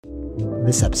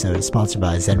This episode is sponsored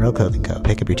by Zenro Clothing Co.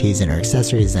 Pick up your tees and or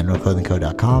accessories at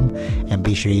zenroclothingco.com and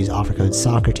be sure to use offer code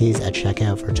Socrates at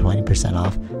checkout for 20%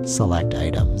 off select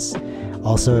items.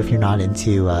 Also, if you're not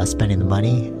into spending the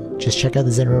money, just check out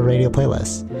the Zenro radio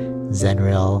playlist.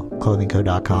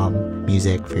 zenroclothingco.com,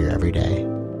 music for your everyday.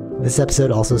 This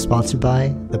episode also sponsored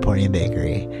by The Pornian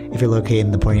Bakery. If you're located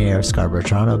in the Pornian area of Scarborough,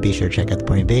 Toronto, be sure to check out The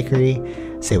Pornian Bakery,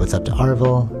 say what's up to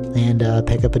Arville, and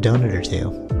pick up a donut or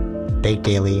two. Baked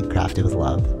daily, crafted with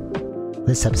love.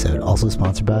 This episode also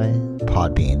sponsored by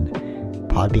Podbean.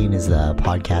 Podbean is the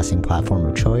podcasting platform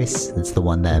of choice. It's the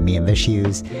one that me and Vish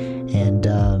use, and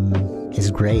is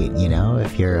great, you know,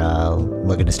 if you're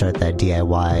looking to start that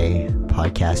DIY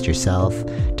podcast yourself.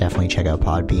 Definitely check out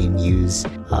Podbean. Use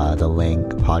the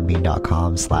link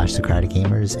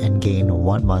podbean.com/SocraticGamers and gain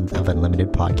 1 month of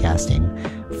unlimited podcasting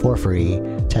for free.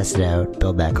 Test it out,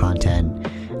 build that content.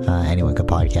 Anyone could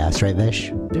podcast, right,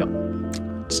 Vish? Yep.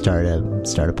 Start a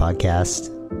podcast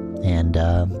and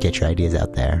get your ideas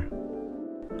out there.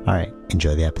 All right,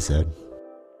 enjoy the episode.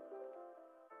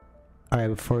 All right,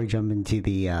 before we jump into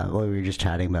the we were just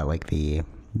chatting about like the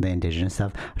indigenous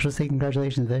stuff. I should say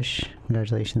congratulations, Vish.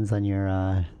 Congratulations on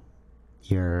your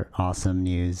awesome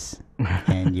news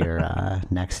and your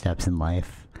next steps in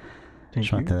life. Thank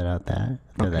just want to throw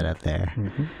that out there.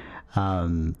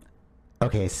 Mm-hmm.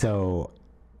 Okay, so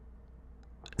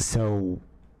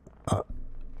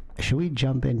should we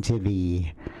jump into the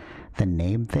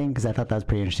name thing? Because I thought that was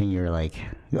pretty interesting. You're like,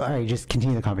 all right, just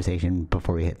continue the conversation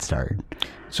before we hit start.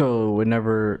 So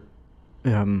whenever,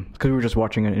 because we were just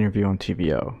watching an interview on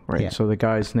TVO, right? Yeah. So the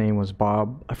guy's name was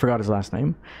Bob. I forgot his last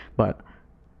name, but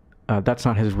that's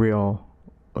not his real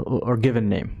or given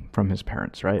name from his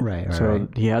parents, right? Right. So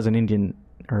he has an Indian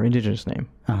or indigenous name.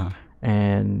 Uh-huh.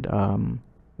 And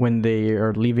when they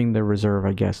are leaving the reserve,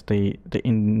 I guess the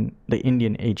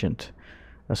Indian agent,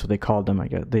 that's what they called them. I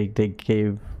guess they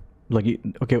gave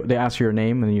they ask your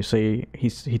name and you say he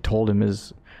told him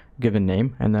his given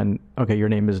name, and then your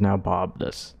name is now Bob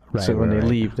this. Right, so when they right.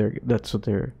 leave, that's what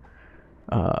they're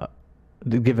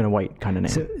given a white kind of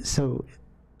name. So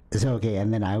okay,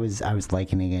 and then I was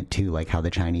likening it to like how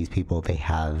the Chinese people, they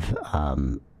have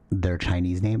their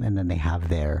Chinese name and then they have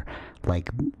their like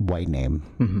white name,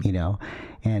 Mm-hmm. you know,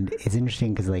 and it's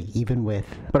interesting because like even with,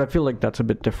 But I feel like that's a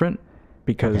bit different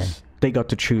because they got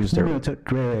to choose their.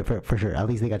 right, for sure. At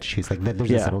least they got to choose. Like there's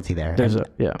a subtlety there. There's And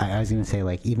a I was gonna say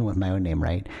like even with my own name,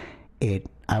 right? I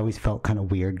always felt kind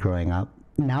of weird growing up.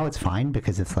 Now it's fine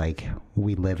because it's like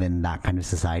we live in that kind of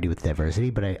society with diversity.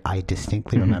 But I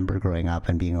distinctly Mm-hmm. remember growing up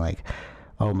and being like,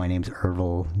 oh, my name's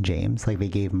Irville James. Like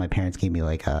my parents gave me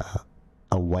like a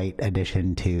white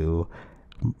addition to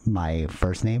my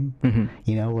first name, Mm-hmm.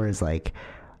 you know, whereas like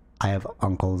I have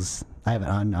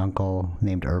an uncle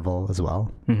named Irville as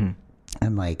well. Mm-hmm.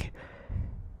 And like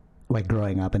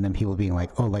growing up and then people being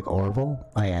like, oh, like Orville.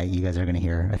 Oh yeah, you guys are going to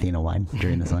hear Athena whine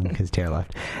during this one because Tara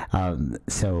left.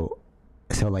 So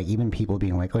like even people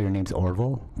being like, oh, your name's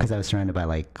Orville, because I was surrounded by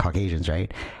like Caucasians,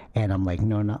 right? And I'm like,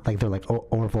 no, not like, they're like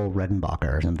Orville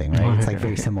Redenbacher or something, right? It's like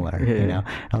very similar, you know?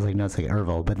 I was like, no, it's like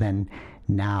Irville. But then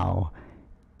now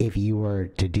if you were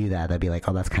to do that, that'd be like,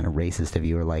 oh, that's kind of racist of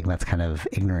you, or like that's kind of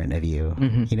ignorant of you.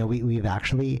 Mm-hmm. You know, we've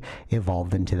actually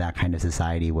evolved into that kind of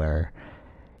society where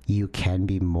you can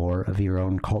be more of your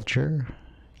own culture.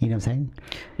 You know what I'm saying?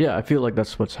 Yeah, I feel like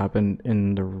that's what's happened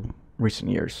in the recent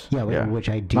years. Yeah, which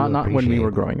I do not when we appreciate. were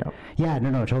growing up. Yeah,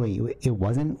 no, totally. It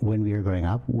wasn't when we were growing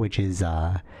up, which is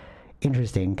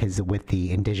interesting because with the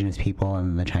indigenous people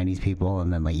and the Chinese people,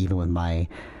 and then like even with my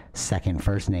second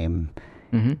first name,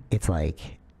 Mm-hmm. it's like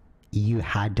you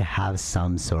had to have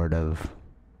some sort of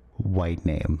white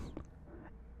name,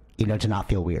 you know, to not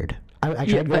feel weird. I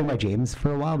tried going by James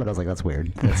for a while, but I was like, that's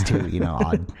weird. That's too,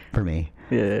 odd for me.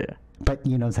 Yeah. But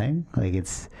you know what I'm saying? Like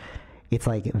it's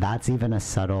like that's even a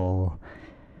subtle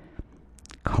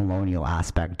colonial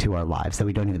aspect to our lives that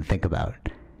we don't even think about,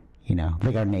 you know,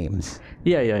 like our names.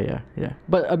 Yeah.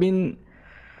 But I mean,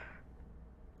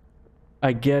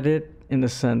 I get it in the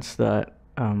sense that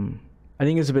I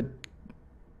think it's a bit.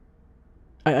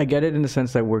 I get it in the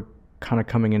sense that we're kind of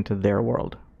coming into their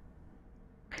world.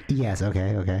 Yes.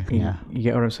 Okay. Yeah. You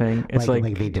get what I'm saying? It's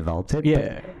like they developed it.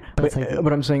 Yeah. But it's like,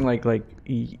 but I'm saying like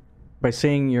by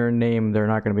saying your name, they're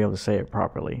not going to be able to say it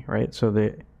properly, right? So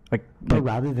But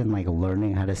rather than like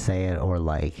learning how to say it or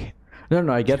like. No,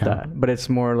 I get that, but it's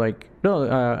more like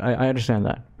I understand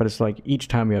that, but it's like each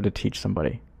time you have to teach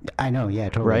somebody. I know, yeah,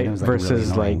 totally. Right? It was,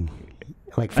 Versus really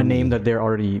like a name that they're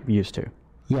already used to.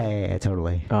 Yeah,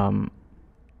 totally.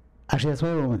 Actually, that's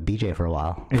why I went with BJ for a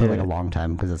while, for like a long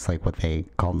time, because it's like what they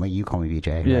call me. Like you call me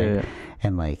BJ, right? Yeah.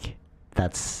 And like,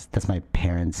 that's my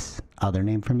parents' other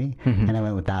name for me, and I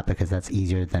went with that because that's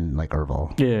easier than like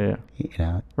Ervil. Yeah. You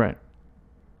know, Right.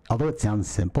 although it sounds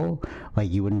simple,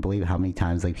 like you wouldn't believe how many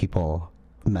times like people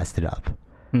messed it up,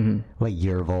 like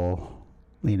Yervil,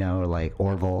 you know, or like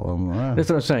Orville. That's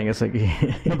what I'm saying. It's like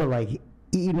No, but like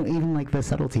even like the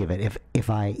subtlety of it. If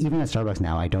I even at Starbucks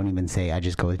now, I don't even say, I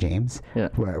just go with James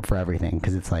for everything,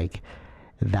 because it's like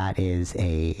that is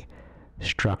a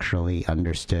structurally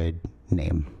understood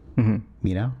name.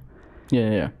 You know?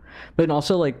 Yeah. But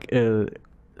also like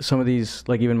some of these,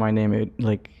 like even my name, it,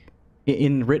 like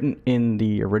written in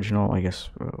the original, I guess,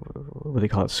 what they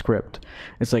call it, script.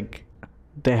 It's like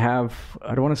they have,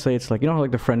 I don't want to say it's like, you know how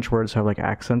like the French words have like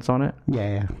accents on it?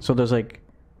 Yeah. So there's like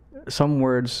some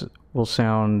words will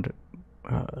sound,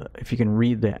 if you can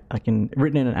read that, like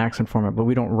written in an accent format, but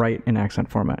we don't write in accent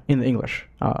format in the English,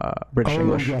 British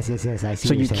English. Yes. I see.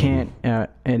 So you can't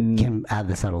can add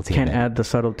the subtlety. Can't add the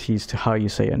subtleties to how you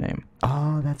say a name.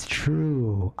 Oh, that's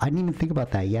true. I didn't even think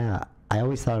about that. Yeah, I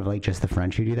always thought of like just the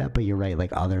French who do that, but you're right.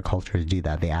 Like other cultures do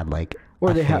that. They add like.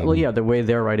 Or they have, the way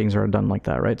their writings are done like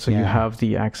that, right? So you have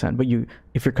the accent, but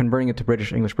if you're converting it to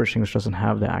British English doesn't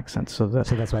have the accent, so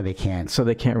that's why they can't. So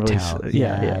they can't really. Tell.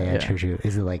 Yeah. True.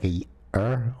 Is it like a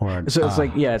or? So it's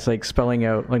like it's like spelling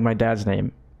out like my dad's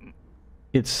name.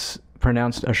 It's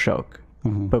pronounced Ashok,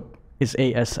 but it's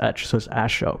ASH, so it's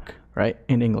Ashok, right?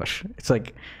 In English, it's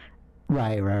like.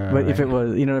 Right. But if it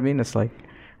was, you know what I mean? It's like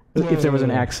if there was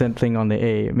an accent thing on the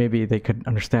A, maybe they could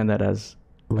understand that as.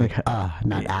 Like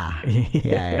not ah.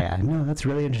 Yeah. No, that's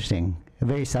really interesting.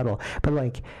 Very subtle. But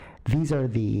like these are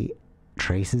the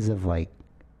traces of like,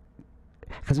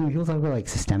 because when people talk about like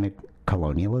systemic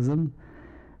colonialism,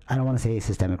 I don't want to say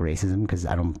systemic racism, because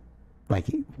I don't like,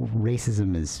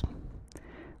 racism is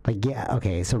like,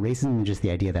 so racism is just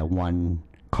the idea that one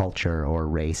culture or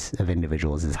race of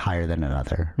individuals is higher than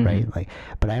another, right? Like,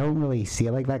 but I don't really see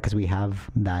it like that, because we have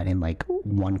that in like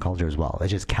one culture as well.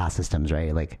 It's just caste systems,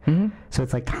 right? Like, so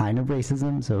it's like kind of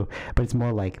racism. So, but it's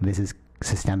more like this is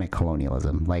systemic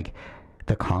colonialism, like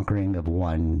the conquering of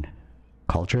one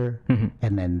culture,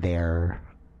 and then their,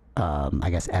 I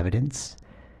guess, evidence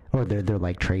or their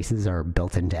like traces are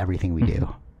built into everything we do.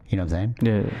 You know what I'm saying?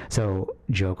 Yeah. So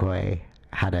Jokoi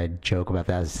had a joke about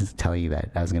that. I was just telling you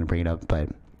that I was going to bring it up, but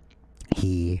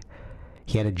he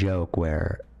had a joke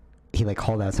where he like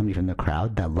called out somebody from the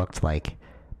crowd that looked like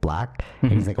black,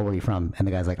 and he's like, "Oh, where are you from?" And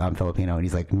the guy's like, "I'm Filipino," and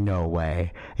he's like, "No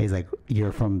way." And he's like,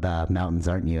 "You're from the mountains,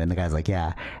 aren't you?" And the guy's like,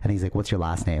 "Yeah." And he's like, "What's your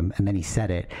last name?" And then he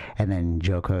said it, and then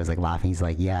Joko was like laughing. He's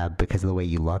like, "Yeah, because of the way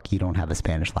you look, you don't have a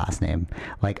Spanish last name.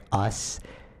 Like us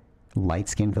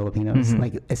light-skinned Filipinos,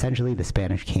 like essentially the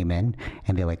Spanish came in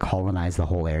and they like colonized the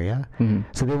whole area.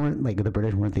 So they weren't like, the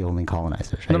British weren't the only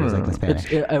colonizers, right? No, it was like the Spanish.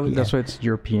 That's why it's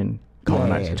European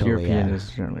colonizers. Totally, European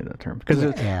is generally the term, because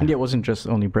India wasn't just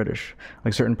only British.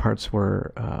 Like certain parts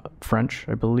were French,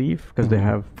 I believe, because they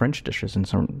have French dishes in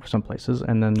some places,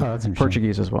 and then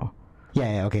Portuguese as well.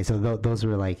 Okay, so those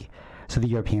were like, so the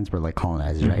Europeans were like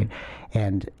colonizers, right?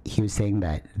 And he was saying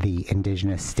that the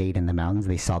indigenous stayed in the mountains.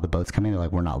 They saw the boats coming. They're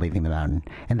like, we're not leaving the mountain.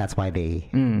 And that's why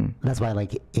that's why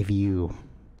like, if you,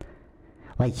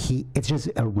 like it's just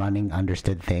a running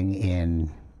understood thing in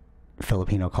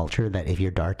Filipino culture that if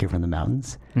you're dark, you're from the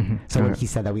mountains. So when he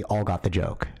said that, we all got the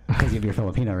joke, because if you're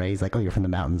Filipino, right? He's like, "Oh, you're from the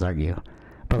mountains, aren't you?"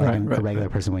 But like a regular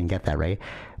person wouldn't get that, right?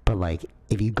 But like,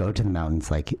 if you go to the mountains,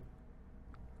 like,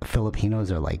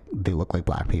 Filipinos are like, they look like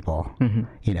black people,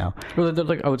 you know? Well, they're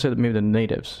like, I would say that maybe the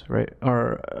natives, right?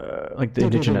 Or like the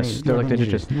indigenous. They're like the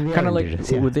indigenous. Kind of like,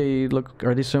 would they look,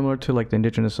 are they similar to like the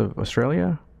indigenous of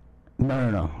Australia?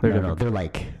 No. They're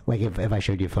like if I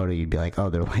showed you a photo, you'd be like, oh,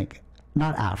 they're like,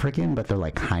 not African, but they're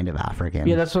like kind of African.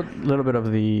 Yeah, that's a little bit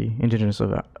of the indigenous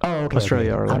of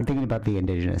Australia. Or like, I'm thinking about the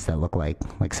indigenous that look like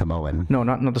Samoan. No,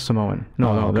 not the Samoan.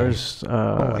 No, there's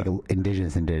like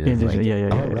indigenous. Like, yeah.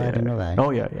 Oh, right, I didn't know that. Oh,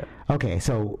 yeah. Okay,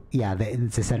 so yeah,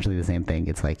 it's essentially the same thing.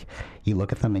 It's like you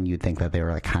look at them and you'd think that they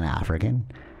were like kind of African,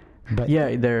 but yeah,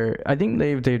 I think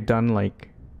they've done like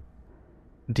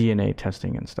DNA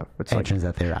testing and stuff. It's like, turns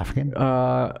out they're African.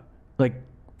 Like.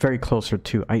 Very closer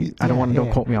to. I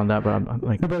don't quote me on that, but I'm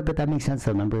like. No, but that makes sense.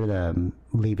 So remember the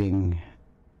leaving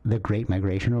the Great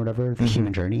Migration or whatever, the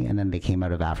human journey, and then they came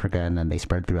out of Africa and then they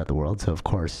spread throughout the world. So of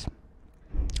course,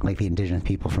 like the indigenous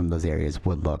people from those areas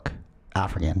would look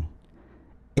African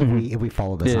if we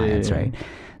follow the science, right?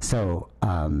 So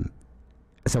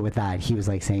so with that, he was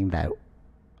like saying that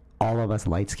all of us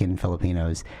light-skinned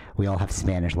Filipinos, we all have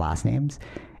Spanish last names.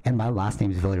 And my last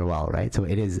name is Villarreal, right? So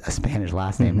it is a Spanish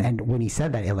last name. And when he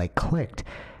said that, it like clicked,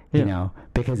 you know,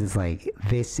 because it's like,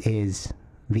 this is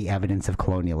the evidence of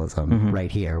colonialism right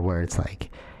here, where it's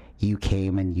like, you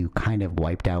came and you kind of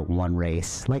wiped out one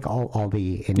race. Like all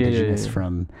the indigenous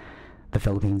from the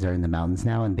Philippines are in the mountains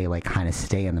now, and they like kind of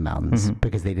stay in the mountains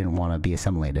because they didn't want to be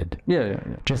assimilated. Yeah.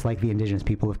 Just like the indigenous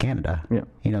people of Canada. Yeah.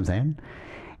 You know what I'm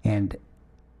saying? And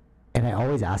I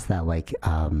always ask that, like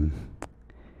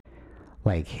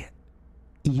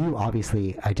you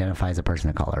obviously identify as a person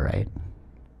of color, right?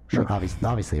 Sure.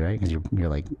 Obviously, right? Because you're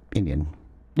like Indian.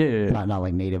 Yeah. Not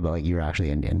like native, but like you're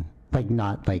actually Indian. Like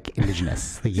not like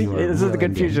indigenous. Like you are. This is the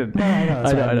confusion. Indian. No,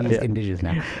 I know. Yeah. Indigenous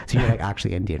now. So you're like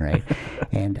actually Indian, right?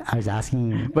 And I was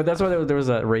asking. But that's why there was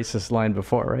a racist line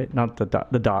before, right? Not the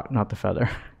dot, not the feather.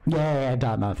 Yeah,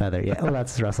 dot, not feather. Yeah. Oh,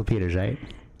 that's Russell Peters, right?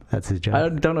 That's his job. I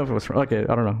don't know if it was okay.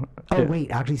 I don't know. Oh wait,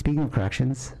 actually, speaking of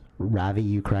corrections, Ravi,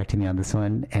 you corrected me on this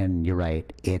one, and you're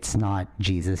right. It's not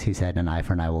Jesus who said an eye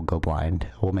for an eye will go blind.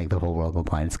 We'll make the whole world go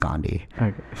blind. It's Gandhi.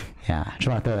 Okay. Yeah, just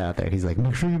want to throw that out there. He's like,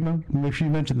 make sure you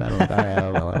mention that. I'm like, all right,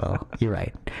 I will. You're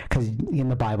right, because in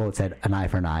the Bible it said an eye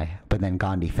for an eye, but then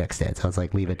Gandhi fixed it. So it's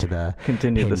like leave it to the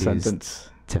continue Hindus the sentence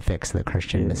to fix the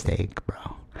Christian mistake, bro.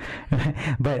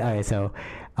 But all right, so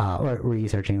were you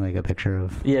searching like a picture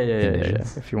of? Yeah.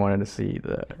 If you wanted to see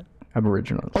the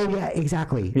Aboriginals. Oh yeah,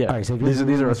 exactly. Yeah. All right, so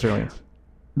these are Australians.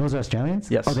 Those are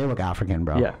Australians? Yes. Oh, they look African,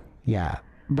 bro. Yeah. Yeah.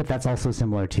 But that's also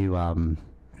similar to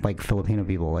like Filipino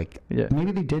people. Like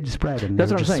maybe they did spread. And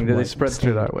that's what I'm saying. They spread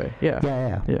through that way.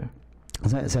 Yeah. Yeah.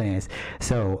 So anyways,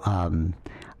 so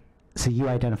you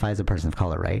identify as a person of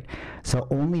color, right? So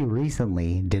only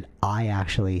recently did I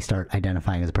actually start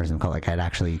identifying as a person of color. Like I'd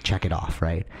actually check it off,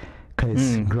 right?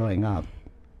 Because growing up,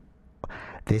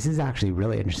 this is actually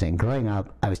really interesting. Growing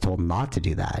up, I was told not to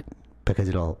do that because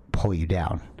it'll pull you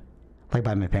down. Like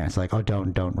by my parents, like, oh,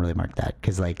 don't really mark that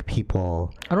because like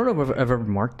people. I don't know if I've ever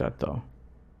marked that though.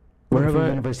 Where have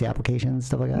university applications,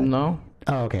 stuff like that? No.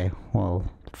 Oh, okay. Well,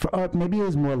 maybe it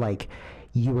was more like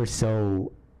you were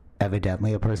so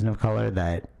evidently a person of color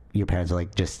that your parents were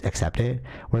like just accept it,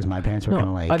 whereas my parents were kind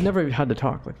of like. I've never had to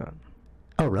talk like that.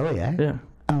 Oh really? Yeah.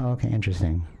 Oh, okay,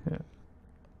 interesting. Yeah.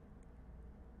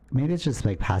 Maybe it's just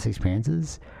like past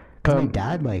experiences. Because my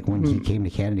dad, like when he came to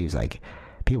Canada, he was like,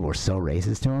 people were so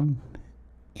racist to him.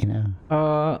 You know.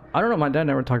 I don't know. My dad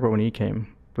never talked about when he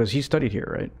came because he studied here,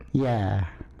 right? Yeah.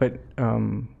 But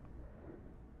my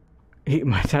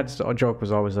dad's joke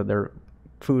was always that their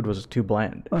food was too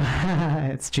bland.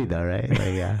 It's true though, right?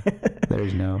 Like, yeah.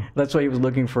 There's no. That's why he was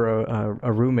looking for a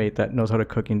roommate that knows how to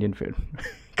cook Indian food.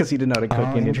 Because he didn't know how to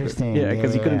cook Indian food. Yeah,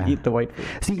 because he couldn't eat the white food.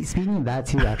 See, speaking of that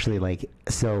too, actually, like,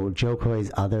 so Joe Coy's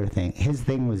other thing, his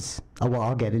thing was, well,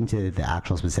 I'll get into the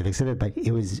actual specifics of it, but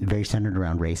it was very centered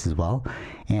around race as well.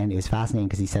 And it was fascinating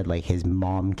because he said, like, his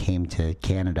mom came to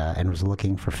Canada and was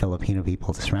looking for Filipino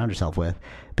people to surround herself with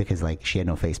because, like, she had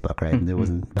no Facebook, right? And there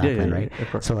wasn't back then, right?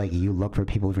 So, like, you look for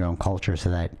people of your own culture so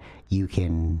that you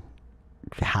can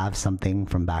have something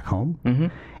from back home.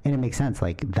 And it makes sense,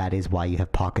 like that is why you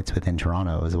have pockets within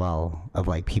Toronto as well of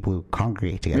like people who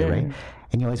congregate together, right?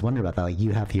 And you always wonder about that, like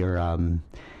you have your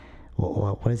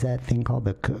what is that thing called,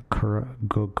 the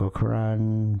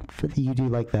Gokuran, you do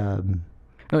like the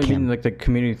you mean like the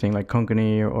community thing, like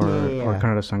Konkani or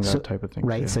Kannada Sangha type of thing,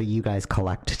 right? So you guys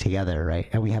collect together, right?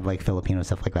 And we have like Filipino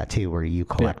stuff like that too, where you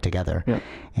collect together.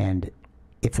 And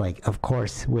it's like, of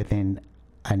course, within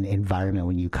an environment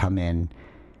when you come in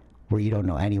where you don't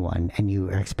know anyone and you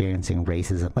are experiencing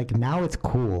racism, like now it's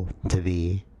cool to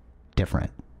be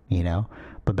different, you know,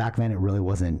 but back then it really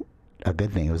wasn't a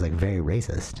good thing. It was like very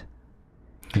racist,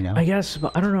 you know. I guess,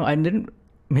 but I don't know.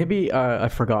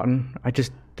 I've forgotten. I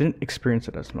just didn't experience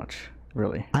it as much,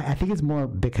 really. I think it's more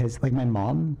because like my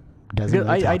mom doesn't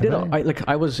really talk about it.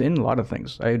 I was in a lot of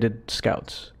things. I did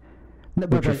scouts. No,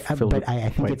 but I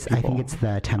think it's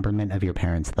the temperament of your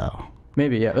parents though.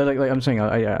 Maybe, yeah. Like I'm saying,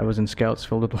 I was in scouts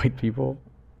filled with white people.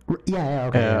 Yeah,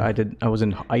 okay. I was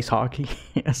in ice hockey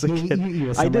as a kid.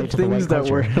 You I did things that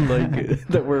were like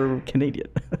that were Canadian.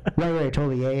 Right,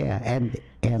 totally, yeah. And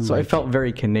so like, I felt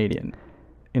very Canadian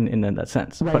in that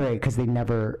sense. Right, because they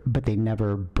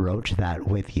never broached that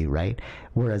with you, right?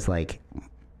 Whereas like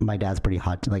my dad's pretty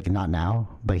hot, like not now,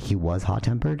 but he was hot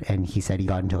tempered, and he said he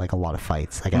got into like a lot of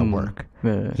fights, like at work.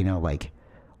 You know, like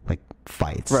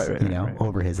fights, right,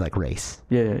 over his like race.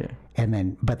 Yeah. And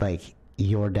then, but like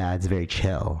your dad's very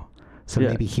chill, so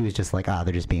maybe he was just like,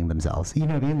 they're just being themselves. You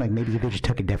know what I mean? Like maybe they just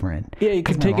took it different. Yeah, you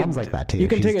can take it like that too. You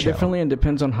can take it differently, and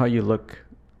depends on how you look,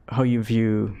 how you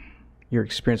view your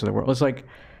experience of the world. It's like,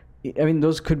 I mean,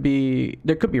 there could be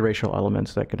racial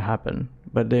elements that could happen,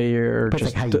 but they're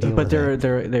just, like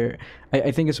they're. I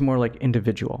think it's more like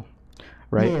individual,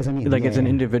 right? Yeah, I mean, like it's an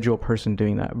individual person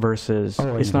doing that versus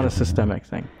it's not a systemic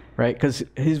thing. Right, because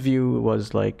his view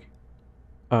was like,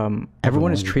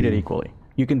 everyone is would treated be- equally.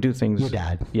 You can do things. Your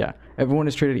dad. Yeah, everyone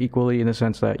is treated equally in the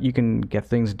sense that you can get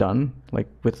things done, like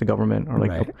with the government, or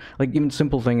like Right. like even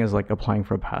simple thing as like applying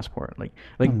for a passport. Like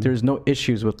there's no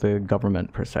issues with the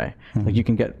government per se. Like you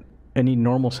can get any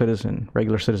normal citizen,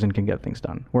 regular citizen can get things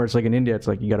done. Whereas like in India, it's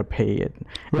like you got to pay it.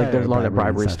 Like Right, there's a lot of bribery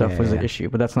and bribery stuff, stuff yeah, was yeah. an issue,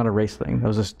 but that's not a race thing. That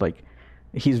was just like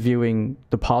he's viewing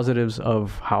the positives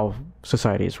of how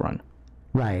society is run.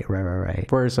 Right.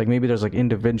 Whereas like maybe there's like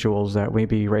individuals that may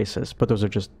be racist, but those are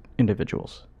just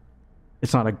individuals.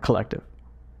 It's not a collective.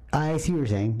 I see what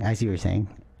you're saying.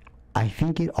 I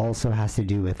think it also has to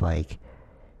do with like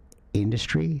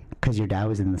industry, because your dad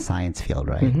was in the science field,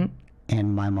 right? Mm-hmm.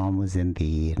 And my mom was in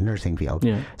the nursing field.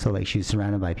 Yeah. So like she was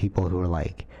surrounded by people who were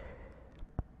like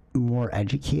more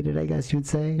educated, I guess you would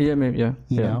say. Yeah, maybe. Yeah.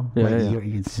 You yeah. know, Yeah, like yeah,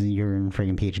 yeah. you're in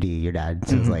friggin' PhD. Your dad,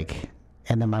 so it's Mhm. like,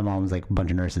 and then my mom was like a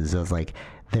bunch of nurses. So it's like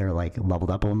they're like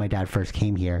leveled up. But when my dad first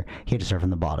came here, he had to start from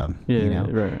the bottom. Yeah, you yeah,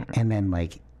 know, right. and then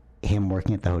like him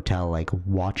working at the hotel, like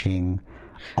watching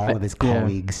all of his yeah.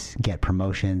 colleagues get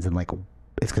promotions, and like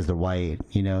it's because they're white.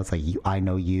 You know, it's like I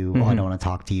know you. Oh, I Mhm. don't want to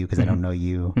talk to you because I don't know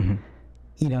you. Mhm.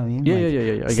 You know what I mean? Yeah, Like,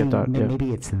 yeah. I so get that. Yeah.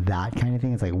 Maybe it's that kind of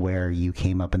thing. It's like where you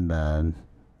came up in the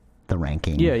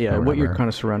ranking. Yeah. or What you're whatever. kind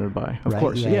of surrounded by, of Right,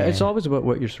 course. yeah, Yeah, yeah. it's always about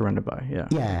what you're surrounded by. Yeah.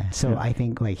 Yeah. So Yeah. I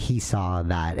think like he saw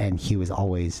that, and he was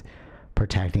always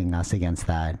protecting us against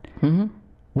that, Mm-hmm.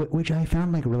 which I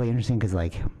found like really interesting because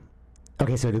like,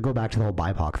 okay, so to go back to the whole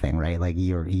BIPOC thing, right? Like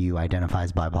you identify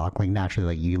as BIPOC, like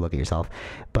naturally, like you look at yourself,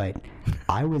 but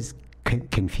I was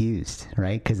confused,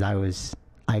 right? Because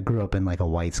I grew up in like a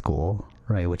white school,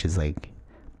 right? Which is like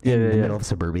in the middle of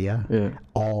suburbia. Yeah.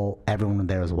 Everyone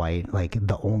there was white. Like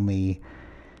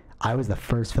I was the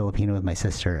first Filipino with my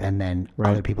sister, and then Right.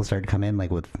 other people started to come in,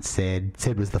 like with Sid.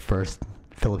 Sid was the first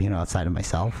Filipino outside of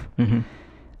myself.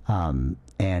 Mm-hmm.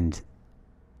 And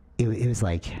it was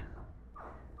like,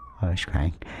 oh, I was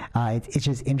crying. It's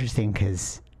just interesting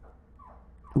because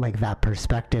like that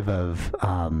perspective of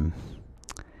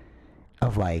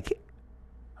like,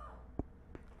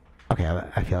 okay,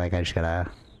 I feel like I just gotta,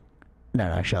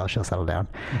 no, she'll settle down.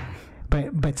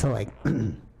 But so like,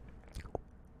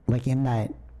 like in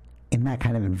that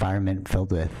kind of environment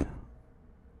filled with,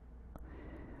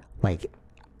 like,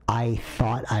 I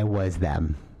thought I was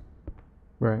them,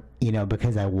 Right. you know,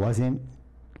 because I wasn't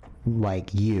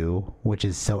like you, which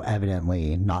is so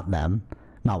evidently not them,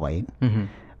 not white, Mm-hmm.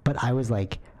 but I was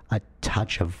like a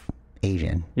touch of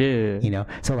Asian, Yeah. you know?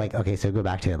 So like, okay, so go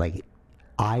back to it. Like,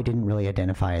 I didn't really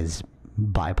identify as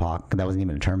BIPOC. That wasn't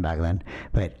even a term back then,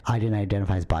 but I didn't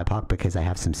identify as BIPOC because I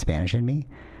have some Spanish in me.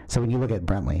 So when you look at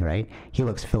Brentley, right, he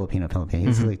looks Filipino.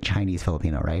 He's like Chinese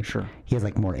Filipino, right? Sure. He has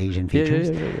like more Asian Yeah, features.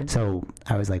 yeah. So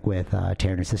I was like with Tara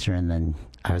and her sister, and then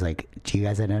I was like, do you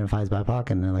guys identify as BIPOC?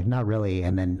 And they're like, not really.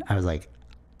 And then I was like,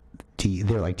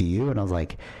 they're like, do you? And I was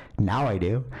like, now I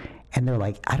do. And they're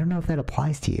like, I don't know if that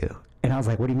applies to you. And I was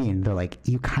like, what do you mean? They're like,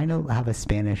 you kind of have a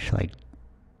Spanish like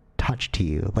touch to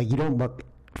you. Like, you don't look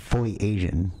fully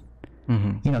Asian. Mm-hmm.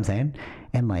 You know what I'm saying?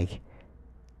 And like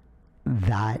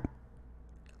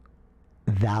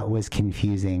that was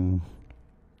confusing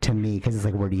to me because it's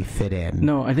like, where do you fit in?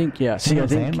 No, I think, yeah. See, You know I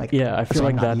what I'm think, saying? Like, yeah, I feel so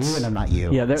like I'm not that's... you and I'm not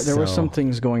you. Yeah, there were So- some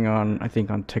things going on, I think,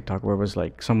 on TikTok where it was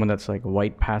like someone that's like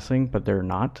white passing, but they're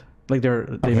not. Like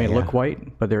they may yeah. look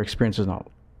white, but their experience is not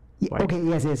Yeah, white. okay,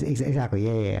 yes, exactly.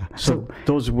 Yeah. So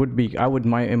those would be, in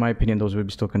my opinion, those would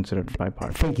be still considered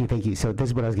BIPOC. Thank you. So this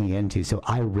is what I was going to get into. So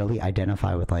I really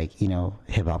identify with like, you know,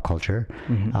 hip hop culture.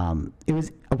 Mm-hmm. It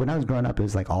was, when I was growing up, it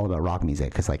was like all about rock music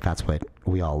because like that's what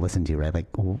we all listen to, right? Like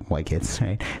white kids,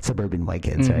 right? Suburban white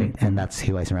kids, Mm-hmm. right? And that's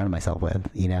who I surrounded myself with,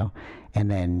 you know? And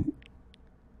then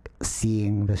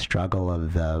seeing the struggle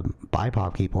of the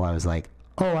BIPOC people, I was like,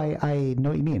 oh, I know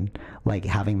what you mean. Like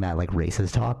having that like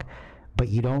racist talk, but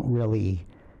you don't really...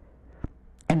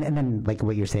 And then like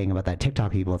what you're saying about that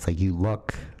TikTok people, it's like you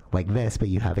look like this, but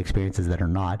you have experiences that are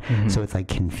not. Mm-hmm. So it's like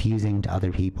confusing to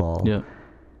other people. Yeah.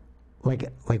 Like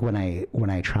when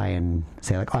I try and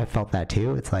say like, oh, I felt that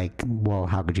too. It's like, well,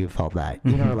 how could you have felt that?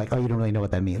 You know, or like, oh, you don't really know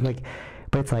what that means. Like,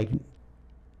 but it's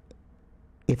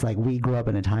like we grew up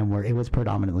in a time where it was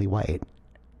predominantly white,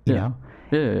 you know?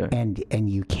 Yeah. And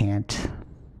you can't,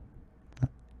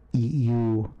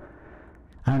 you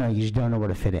I don't know, you just don't know where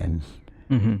to fit in,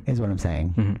 is what I'm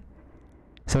saying. Mm-hmm.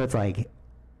 So it's like,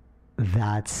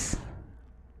 that's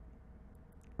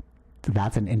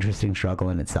an interesting struggle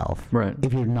in itself. Right.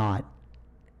 If you're not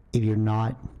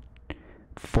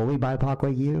fully BIPOC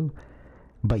like you,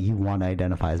 but you want to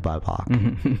identify as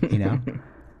BIPOC, you know?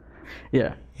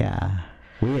 Yeah. Yeah.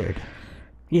 Weird.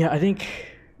 Yeah, I think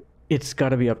it's got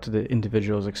to be up to the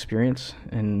individual's experience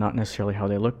and not necessarily how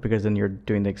they look, because then you're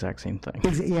doing the exact same thing.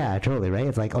 Yeah, totally, right?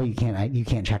 It's like, oh, you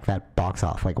can't check that box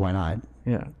off. Like, why not?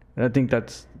 Yeah, I think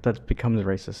that becomes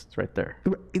racist right there.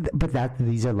 But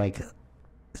these are like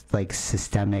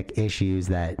systemic issues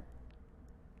that,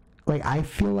 like, I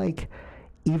feel like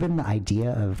even the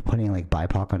idea of putting like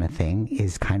BIPOC on a thing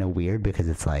is kind of weird, because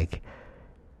it's like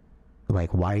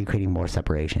why are you creating more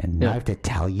separation? Now I have to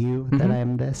tell you that I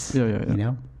am this. Yeah. You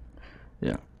know.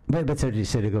 Yeah. But so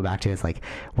to go back to it, it's like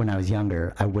when I was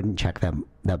younger, I wouldn't check that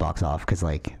box off, because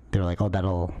like they were like, oh,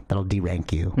 that'll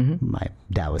derank you. My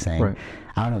dad was saying. Right.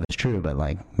 I don't know if it's true, but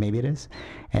like maybe it is.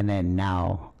 And then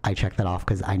now I check that off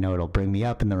because I know it'll bring me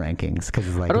up in the rankings, because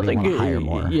it's like they want to hire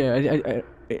more. Yeah.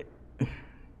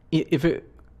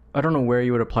 I don't know where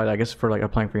you would apply that. I guess for like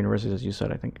applying for universities, as you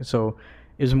said, I think so.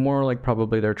 Is more like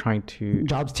probably they're trying to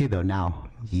jobs too, though. Now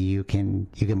you can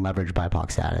leverage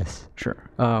BIPOC status. Sure.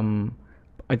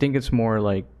 I think it's more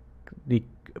like the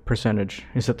percentage.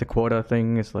 Is that the quota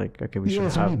thing? It's like, okay, we should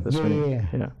have this many.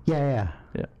 Yeah.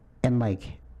 And like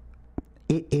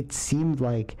it seemed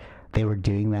like they were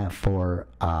doing that for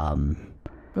well,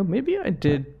 maybe I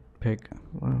did pick.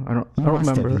 Well, I don't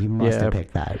remember. You must have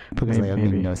picked that, because it would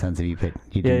make no sense if you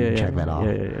didn't check that off.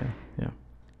 Yeah.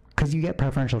 Because you get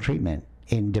preferential treatment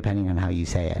depending on how you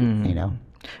say it. You know.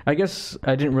 I guess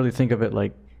I didn't really think of it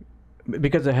like,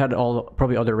 because it had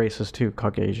probably other races too,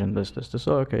 Caucasian, this.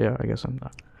 Oh, okay, yeah, I guess I'm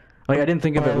not. Like I didn't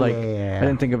think of it like. I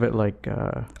didn't think of it like.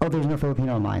 Oh, there's no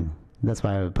Filipino in mine. That's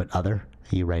why I would put other.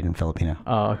 You write in Filipino.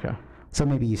 Oh, okay. So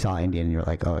maybe you saw Indian and you're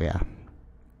like, oh yeah.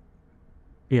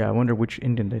 Yeah, I wonder which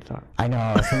Indian they thought. I know.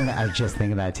 I was just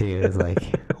thinking that too. It's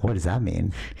like, what does that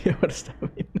mean? Yeah, what does that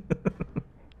mean?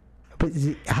 But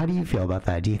how do you feel about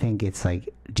that? Do you think it's like?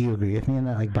 Do you agree with me on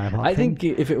that, like BIPOC I thing?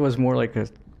 think if it was more like a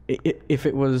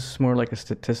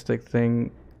statistic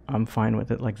thing, I'm fine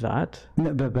with it like that.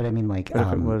 No, but I mean like,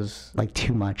 if it was like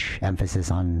too much emphasis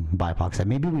on BIPOC side,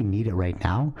 maybe we need it right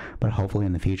now, but hopefully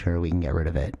in the future we can get rid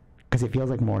of it, because it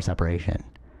feels like more separation.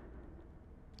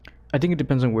 I think it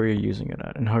depends on where you're using it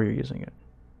at and how you're using it.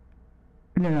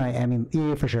 No, I mean,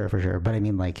 yeah, for sure. But I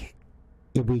mean, like,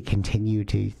 if we continue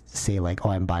to say like, oh,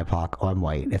 I'm BIPOC, oh, I'm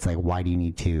white, it's like, why do you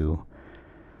need to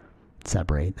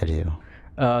separate the two?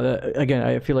 Again,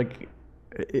 I feel like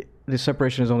the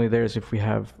separation is only there if we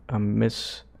have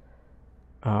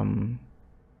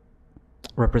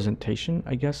representation,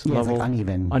 I guess. Yeah, level, it's like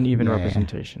uneven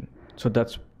representation. Yeah. So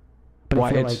that's why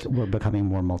I feel like we're becoming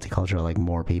more multicultural. Like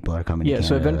more people are coming. Yeah. To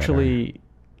so eventually,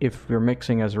 if we're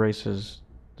mixing as races,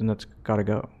 then that's got to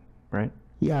go, right?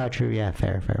 Yeah. True. Yeah.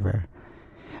 Fair.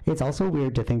 It's also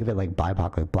weird to think of it like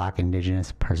BIPOC, like Black,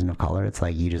 Indigenous, person of color. It's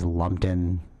like you just lumped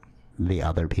in the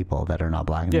other people that are not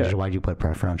Black and Indigenous. Why'd you put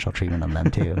preferential treatment on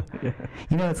them too? Yeah.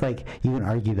 You know, it's like you can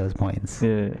argue those points.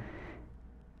 Yeah.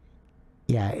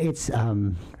 Yeah, it's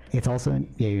also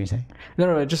you're saying?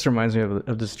 No, it just reminds me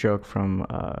of this joke from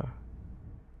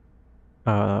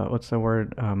what's the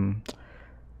word?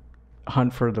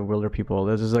 Hunt for the Wilder People.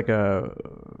 This is like a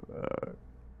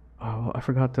I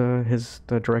forgot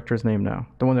the director's name now.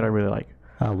 The one that I really like.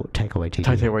 Taika Waititi.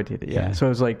 Taika Waititi. Yeah. So it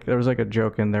was like there was like a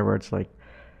joke in there where it's like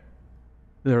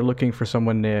they're looking for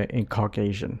someone in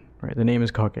Caucasian, right? The name is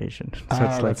Caucasian. So it's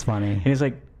like, that's funny. And he's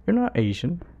like, "You're not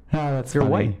Asian. Oh, that's You're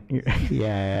funny. white."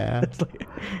 Yeah. It's like,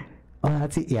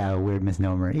 that's a weird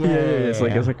misnomer. Yeah. It's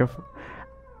like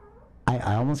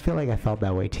I almost feel like I felt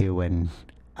that way too when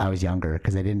I was younger,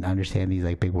 because I didn't understand these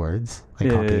like big words like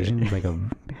Caucasian. Like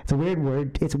it's a weird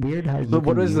word. It's weird how you. But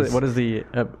what is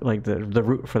the like the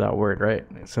root for that word, right?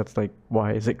 So it's like,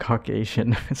 why is it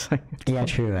Caucasian? It's like yeah,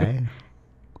 true, right?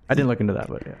 I didn't look into that,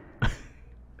 but yeah.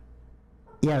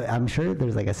 Yeah, I'm sure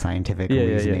there's like a scientific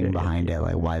reasoning behind it,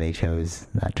 like why they chose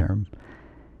that term.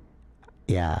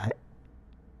 Yeah,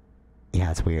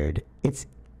 it's weird.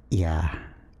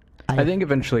 I think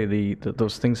eventually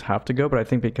those things have to go, but I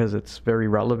think because it's very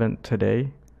relevant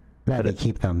today, that they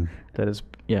keep them. That is,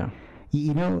 yeah.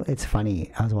 You know, it's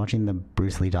funny. I was watching the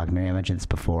Bruce Lee documentary. I mentioned this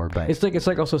before, but it's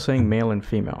like also saying male and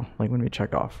female, like when we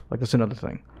check off. Like that's another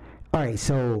thing. All right,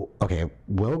 so okay,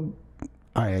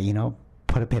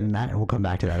 put a pin in that, and we'll come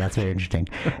back to that. That's very interesting.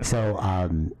 So,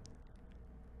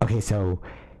 so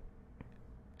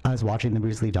I was watching the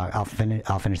Bruce Lee doc. I'll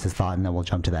finish this thought, and then we'll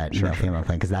jump to that female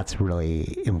thing, because that's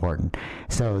really important.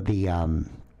 So the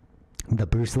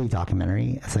Bruce Lee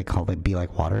documentary, it's like called like Be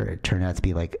Like Water. It turned out to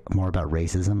be like more about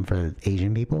racism for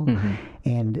Asian people. Mm-hmm.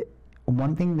 And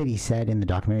one thing that he said in the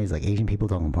documentary is like, Asian people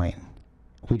don't complain.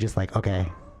 We just like,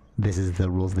 okay, this is the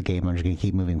rules of the game. I'm just going to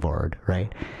keep moving forward,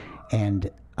 right?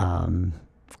 And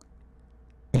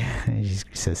it's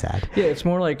just so sad. Yeah, it's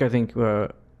more like, I think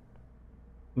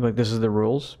like this is the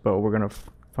rules, but we're gonna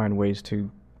find ways to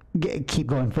keep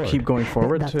going forward. keep going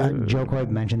forward. Joe Coy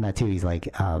mentioned that too. He's like,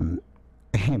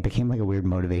 it became like a weird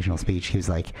motivational speech. He's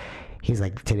like,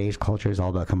 today's culture is all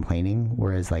about complaining,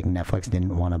 whereas like Netflix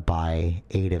didn't want to buy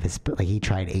 8 of his, like he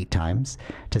tried 8 times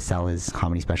to sell his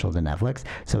comedy special to Netflix.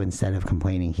 So instead of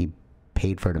complaining, he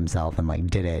paid for it himself and like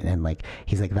did it. And like,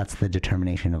 he's like, that's the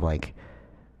determination of like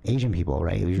Asian people,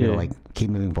 right? We should like keep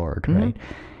moving forward, right?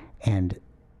 And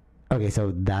okay,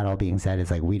 so that all being said,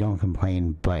 it's like we don't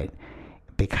complain, but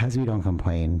because we don't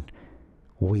complain,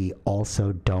 we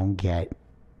also don't get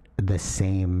the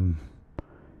same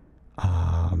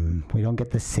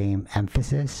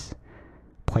emphasis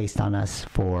placed on us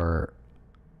for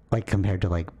like compared to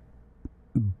like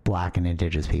Black and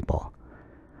Indigenous people.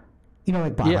 You know,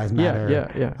 like Black Lives Matter.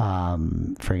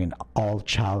 Friggin'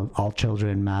 all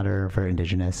children matter for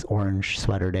Indigenous, Orange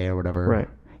Sweater Day or whatever. Right.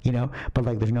 You know, but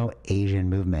like there's no Asian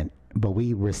movement. But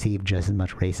we received just as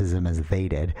much racism as they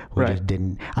did. We just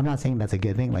didn't. I'm not saying that's a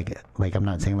good thing. Like I'm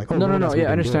not saying like, oh, no. Yeah,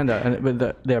 I understand that.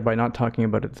 But by not talking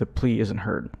about it, the plea isn't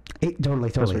heard.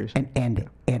 Totally.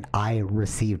 And I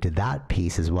received that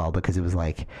piece as well because it was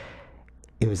like,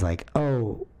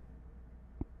 oh,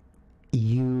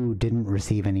 you didn't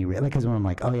receive any like, because when I'm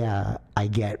like, oh yeah, I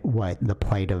get what the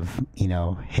plight of, you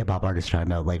know, hip hop artists talking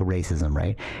about like racism,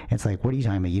 right? It's like, what are you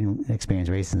talking about? You didn't experience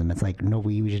racism. It's like, no,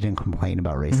 we just didn't complain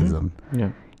about racism.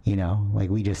 Yeah. You know, like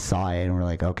we just saw it and we're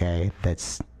like, okay,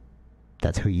 that's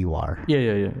who you are.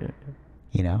 Yeah.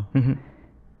 You know?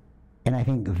 And I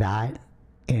think that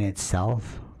in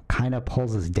itself kind of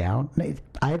pulls us down.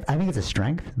 I think it's a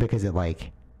strength because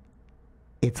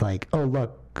it's like, oh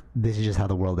look, this is just how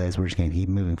the world is. We're just going to keep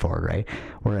moving forward, right?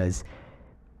 Whereas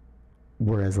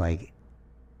like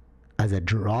as a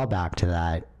drawback to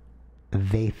that,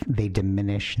 they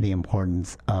diminish the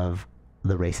importance of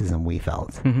the racism we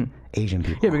felt, Asian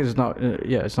people. Yeah, because it's not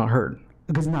heard.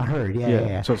 Because it's not heard.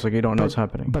 Yeah. So it's like you don't know what's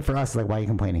happening. But for us, like, why are you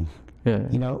complaining? Yeah.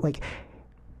 You know, like,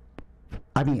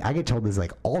 I mean, I get told this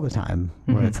like all the time,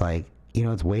 where it's like, you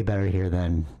know, it's way better here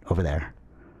than over there.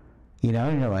 You know,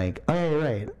 and you're like, oh yeah, you're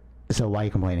right. So why are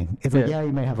you complaining? It's like, yeah,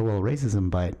 you might have a little racism,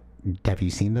 but have you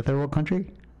seen the third world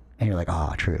country? And you're like,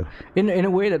 oh, true. In a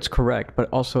way, that's correct. But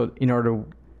also, in order to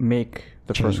make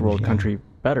the first world country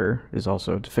better, is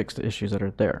also to fix the issues that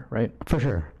are there, right? For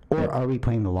sure. Or are we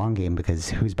playing the long game because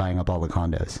who's buying up all the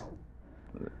condos?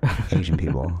 Asian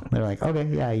people. They're like, okay,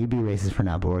 yeah, you be racist for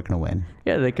now, but we're gonna win.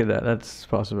 Yeah, they could. That's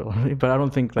possible. But I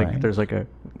don't think there's like a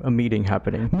meeting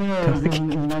happening. No,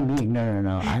 not a meeting.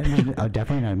 No.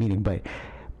 Definitely not a meeting. But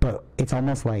it's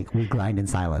almost like we grind in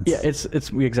silence. Yeah, it's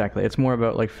exactly. It's more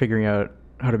about like figuring out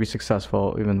how to be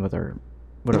successful even with our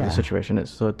whatever the situation is.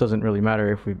 So it doesn't really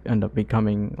matter if we end up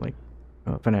becoming like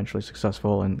financially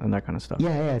successful and that kind of stuff.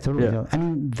 Yeah, totally. Yeah. I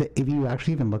mean, if you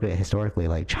actually even look at it historically,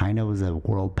 like China was a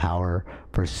world power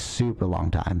for a super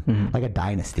long time, like a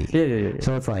dynasty. Yeah.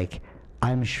 So it's like,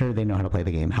 I'm sure they know how to play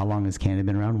the game. How long has Canada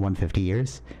been around? 150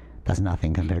 years? That's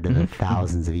nothing compared to the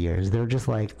thousands of years. They're just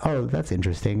like, oh, that's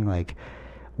interesting. Like,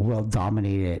 we'll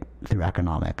dominate it through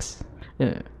economics.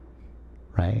 Yeah.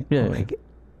 Right? Yeah. Like,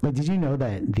 did you know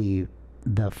that the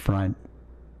front,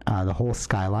 the whole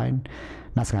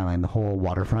the whole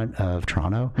waterfront of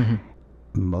Toronto,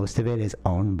 most of it is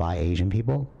owned by Asian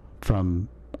people from,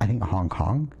 I think, Hong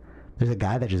Kong. There's a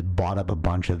guy that just bought up a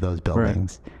bunch of those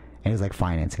buildings and is like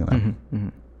financing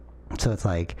them. So it's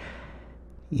like,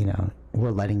 you know,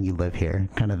 we're letting you live here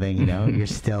kind of thing, you know? You're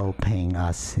still paying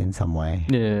us in some way.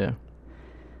 Yeah.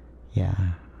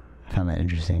 I found that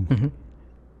interesting.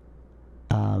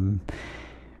 I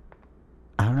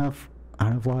don't know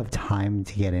if we'll have time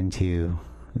to get into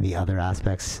the other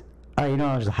aspects. You know,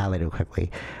 I'll just highlight it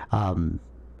quickly.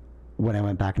 When I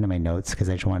went back into my notes, because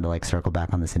I just wanted to like circle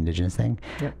back on this Indigenous thing,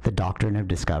 the doctrine of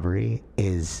discovery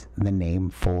is the name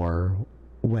for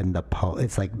when the Pope,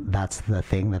 it's like that's the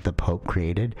thing that the Pope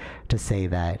created to say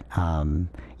that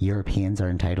Europeans are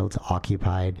entitled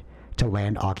to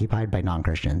land occupied by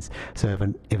non-Christians. So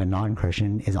if a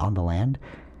non-Christian is on the land,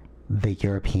 the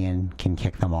European can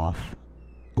kick them off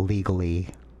legally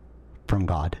from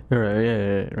God.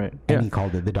 Right. And he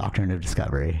called it the doctrine of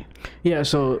discovery. Yeah,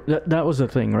 so that was the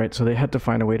thing, right? So they had to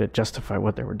find a way to justify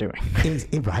what they were doing.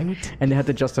 Right? And they had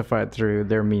to justify it through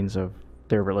their means of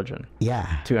their religion.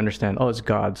 Yeah. To understand, it's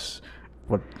God's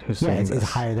who's saying it's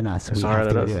higher than us. It's higher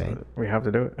than us. Do it. We have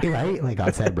to do it. Right? Like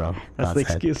God said, bro. That's the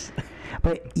excuse.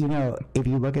 But, you know, if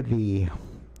you look at the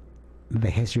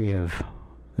history of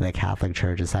the Catholic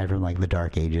Church, aside from like the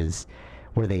Dark Ages,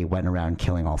 where they went around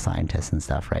killing all scientists and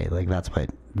stuff, right? Like that's what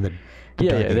the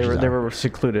they were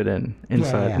secluded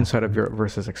inside of Europe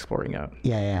versus exploring out.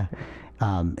 Yeah.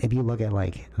 if you look at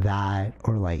like that,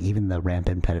 or like even the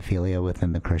rampant pedophilia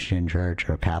within the Christian church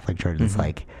or Catholic church,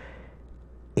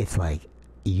 it's like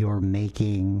you're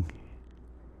making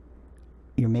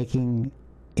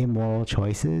immoral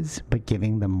choices, but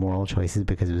giving them moral choices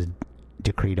because it was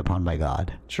decreed upon by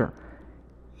God. Sure.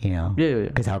 You know? Yeah.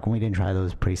 Because how come we didn't try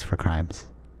those priests for crimes?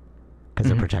 Because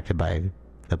they're protected by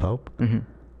the Pope?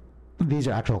 These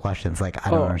are actual questions. Like, I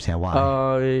don't understand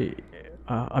why.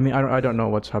 I mean, I don't know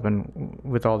what's happened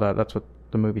with all that. That's what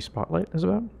the movie Spotlight is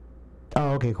about.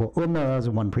 Oh, okay, cool. Well, no, that was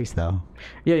one priest, though.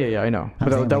 Yeah, I know.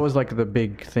 But that was like the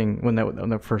big thing when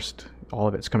the first, all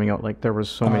of it's coming out. Like, there was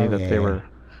so many that they were...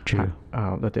 True.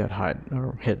 That they had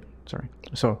hid. Sorry.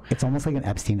 So... It's almost like an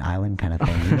Epstein Island kind of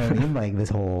thing. You know what I mean? Like, this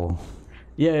whole...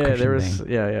 Yeah, Christian there was...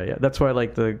 thing. Yeah. That's why,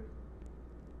 like,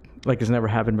 it's never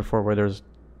happened before, where there's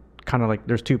kind of like...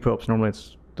 There's two popes. Normally,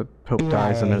 it's the pope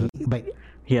dies, and but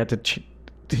he had to...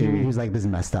 He was like, this is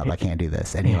messed up, I can't do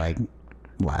this, and he like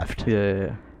left.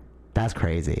 Yeah. That's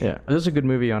crazy. Yeah, there's a good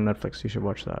movie on Netflix. You should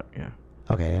watch that. Yeah.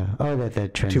 Okay. Yeah. Oh, the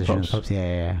transition Two of popes.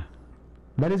 Yeah.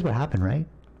 That is what happened, right?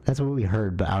 That's what we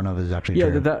heard, but I don't know if it was actually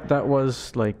true. Yeah, that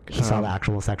was like... He saw the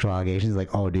actual sexual allegations,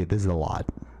 like, oh, dude, this is a lot.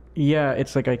 Yeah,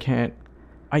 it's like I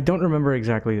don't remember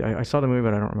exactly. I saw the movie,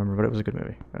 but I don't remember, but it was a good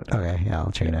movie. Okay, yeah,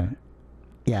 I'll check it out.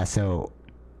 Yeah, so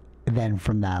then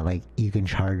from that, like, you can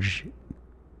charge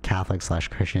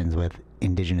Catholic/Christians with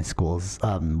indigenous schools,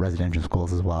 residential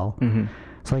schools as well.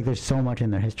 So like there's so much in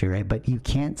their history, right? But you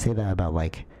can't say that about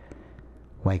like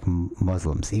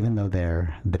Muslims, even though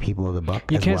they're the people of the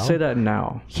book. You can't say that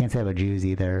now. You can't say that about Jews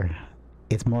either.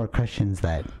 It's more Christians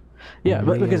that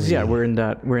but because we're in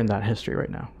that history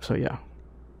right now. So yeah.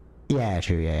 Yeah,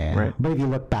 true. Yeah. Right. But if you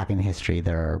look back in history,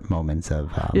 there are moments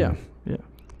of yeah.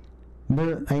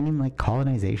 I mean, like,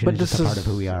 colonization is just a part of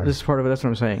who we are. This is part of it. That's what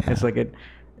I'm saying. Yeah. It's like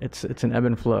it's an ebb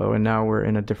and flow, and now we're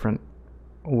in a different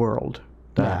world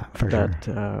that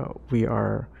we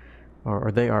are,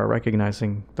 or they are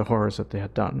recognizing the horrors that they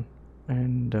had done,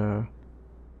 and trying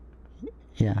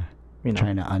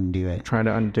to undo it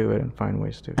and find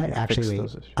ways to fix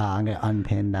those issues. I'm gonna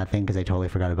unpin that thing because I totally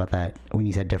forgot about that when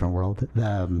you said different world,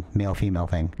 the male-female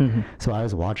thing. So I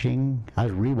was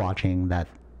rewatching that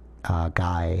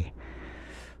guy.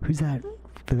 Who's that?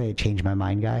 The Change My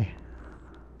Mind guy?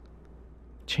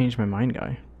 Change My Mind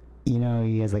guy? You know,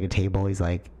 he has like a table. He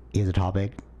has a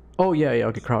topic. Oh, yeah.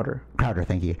 Okay, Crowder,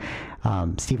 thank you.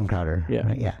 Stephen Crowder. Yeah.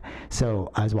 Right? Yeah.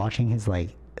 So I was watching his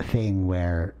like thing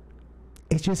where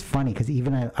it's just funny because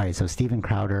so Stephen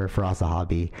Crowder, Faraz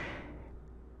Zahabi,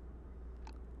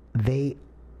 they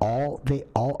all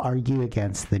argue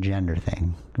against the gender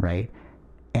thing, right?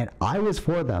 And I was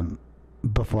for them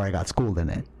before I got schooled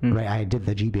in it, right? I did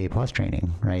the GBA Plus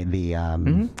training, right? The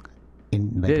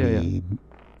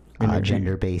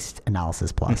gender-based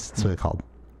analysis plus, that's what it's called.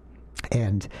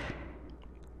 And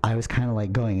I was kind of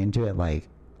like going into it like,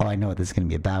 oh, I know what this is going to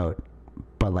be about,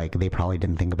 but like they probably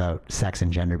didn't think about sex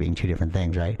and gender being two different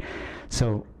things, right?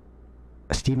 So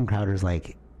Stephen Crowder's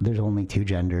like, there's only two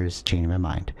genders, changing my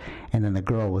mind. And then the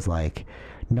girl was like,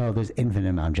 no, there's infinite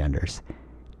amount of genders.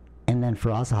 And then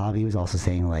Faraz Zahabi was also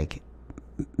saying like,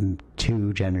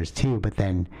 two genders too, but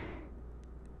then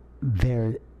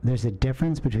there's a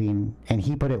difference between, and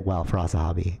he put it well for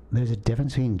Asahabi, there's a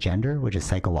difference between gender, which is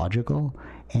psychological,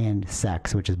 and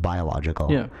sex, which is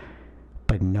biological. Yeah.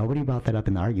 But nobody brought that up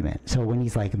in the argument. So when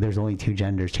he's like, there's only two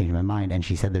genders, changing my mind, and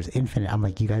she said there's infinite, I'm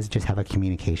like, you guys just have a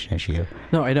communication issue.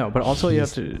 No, I know, but also you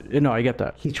have to, no, I get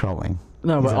that. He's trolling.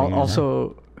 No, but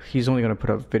also he's only going to put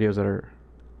up videos that are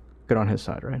good on his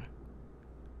side, right?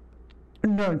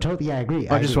 No, totally. Yeah, I agree.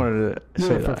 I just wanted to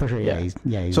say that. For sure. Yeah. He's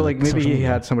so like maybe he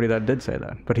had somebody that did say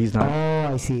that, but he's not.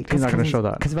 Oh, I see. He's not going to show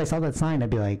that. Because if I saw that sign, I'd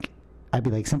be like,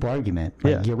 simple argument.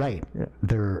 Like, you're right. Yeah.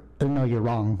 No, you're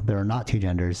wrong. There are not two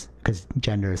genders because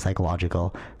gender is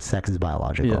psychological, sex is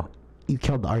biological. Yeah. You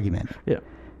killed the argument. Yeah.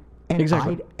 And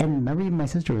exactly. And remember, even my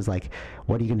sister was like,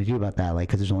 "What are you going to do about that?" Like,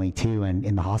 because there's only two, and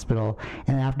in the hospital.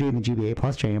 And after doing the GBA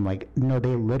Plus training, I'm like, "No,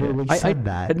 they literally said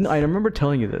that." I remember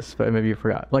telling you this, but maybe you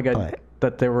forgot. Like,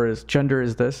 that there was gender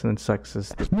is this and sex is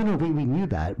this. No, we knew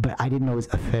that, but I didn't know it was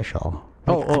official.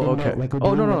 Like, okay.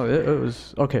 No, it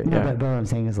was okay. No, yeah. But what I'm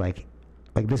saying is like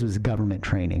this was government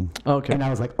training. Okay. And I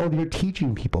was like, oh, you're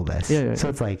teaching people this. Yeah. So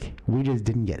it's like we just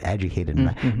didn't get educated in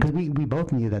that because we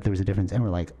both knew that there was a difference, and we're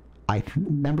like, I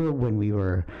remember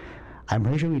when I'm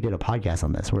pretty sure we did a podcast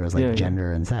on this where it was like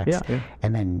gender and sex. Yeah.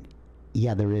 And then,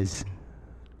 there is,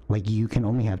 like, you can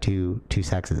only have two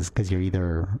sexes because you're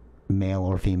either male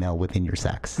or female within your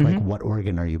sex. Like, what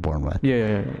organ are you born with?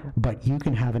 Yeah. But you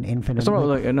can have an infinite. It's not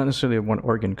like not necessarily one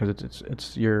organ because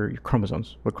it's your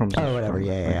chromosomes. What chromosomes? Oh, whatever.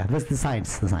 Yeah. That's the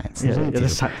science. The science. Yeah, the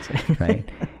science. Right.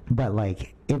 But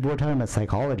like, if we're talking about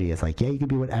psychology, it's like, yeah, you can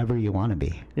be whatever you want to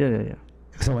be. Yeah.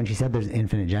 So when she said there's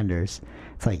infinite genders,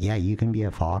 it's like, yeah, you can be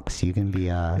a fox, you can be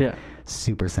a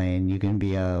Super Saiyan, you can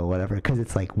be a whatever, because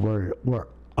it's like we're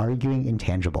arguing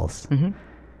intangibles.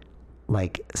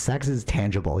 Like, sex is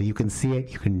tangible. You can see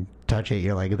it, you can touch it.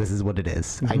 You're like, this is what it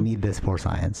is. I need this for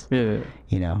science. Yeah.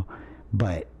 You know,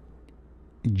 but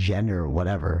gender,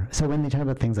 whatever. So when they talk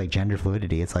about things like gender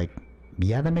fluidity, it's like,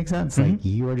 yeah, that makes sense. Like,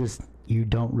 you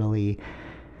don't really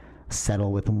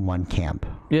settle with one camp.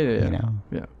 Yeah. You know.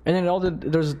 Yeah. And then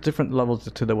there's different levels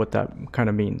to what that kind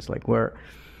of means. Like, where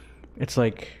it's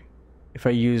like, if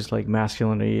I use like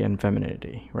masculinity and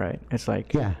femininity, right? It's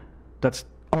like, that's.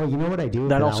 Oh, you know what I do?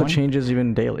 That also changes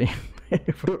even daily.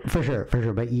 for sure.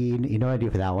 But you know what I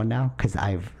do for that one now? Because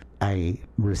I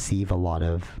receive a lot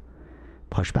of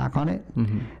pushback on it.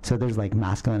 So there's like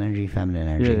masculine energy, feminine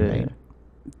energy, right? Yeah.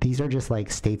 These are just like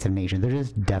states of nature. They're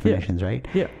just definitions, right?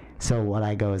 Yeah. So what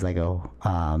I go is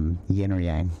yin or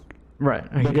yang. Right.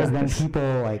 Because then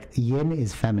people like yin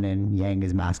is feminine, yang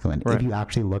is masculine. If you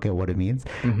actually look at what it means,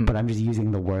 but I'm just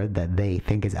using the word that they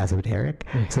think is esoteric,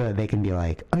 so that they can be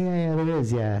like, oh yeah, that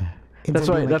is, yeah. That's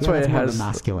why. That's why it has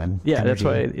masculine. Yeah, energy. that's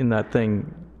why in that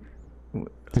thing.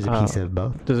 There's a piece of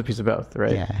both. There's a piece of both,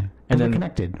 right? Yeah, and then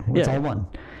connected. It's all one.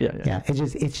 Yeah.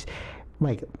 It's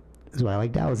like. That's why I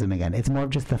like Taoism again. It's more of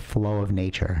just the flow of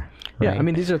nature. Right? Yeah, I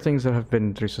mean, these are things that have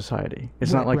been through society.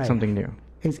 It's not like something new.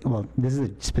 Well, this is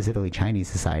a specifically Chinese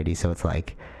society, so it's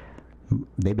like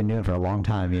they've been doing it for a long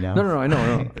time, you know? No, I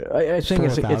know. I think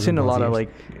it's in a lot of,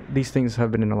 like, these things have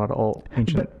been in a lot of old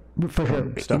ancient for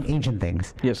sure, stuff. In ancient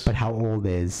things. Yes. But how old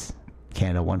is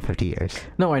Canada? 150 years.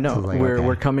 No, I know. So like,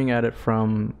 we're coming at it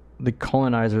from the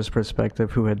colonizers'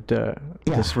 perspective, who had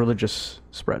this religious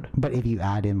spread. But if you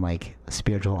add in like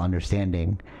spiritual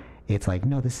understanding, it's like,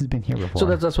 no, this has been here before. So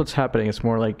that's what's happening. It's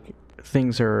more like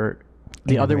things are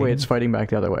the other way. It's fighting back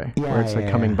the other way, where it's like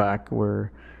coming back.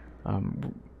 Where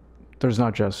there's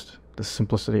not just the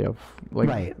simplicity of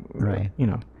like, right. You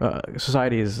know,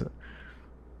 society is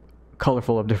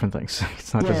colorful of different things.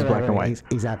 It's not just black and white.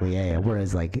 Exactly. Yeah.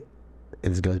 Whereas like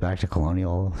this goes back to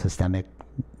colonial systemic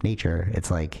nature.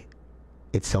 It's like,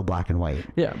 it's so black and white.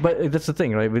 Yeah, but that's the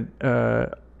thing, right?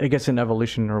 I guess in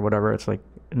evolution or whatever, it's like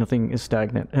nothing is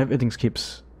stagnant. Everything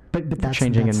keeps that's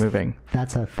changing and moving.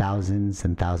 That's a thousands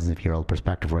and thousands of year old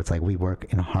perspective, where it's like we work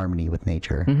in harmony with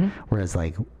nature. Whereas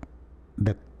like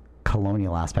the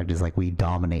colonial aspect is like we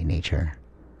dominate nature.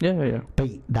 Yeah. But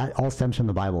that all stems from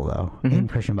the Bible, though. In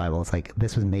Christian Bible, it's like,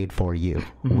 this was made for you.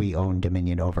 We own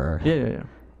dominion over. Yeah.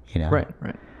 You know. Right.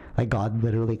 Like, God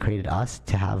literally created us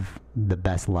to have the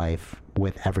best life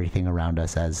with everything around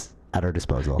us at our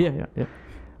disposal. Yeah.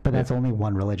 But that's only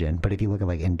one religion. But if you look at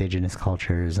like indigenous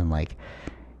cultures and like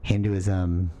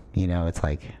Hinduism, you know, it's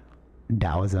like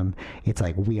Taoism, it's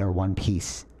like we are one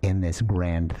piece in this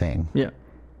grand thing. Yeah.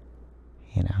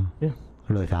 You know? Yeah.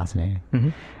 Really fascinating.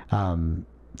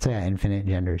 So yeah, infinite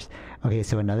genders. Okay,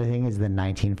 so another thing is the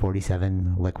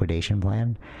 1947 liquidation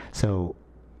plan. So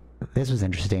this was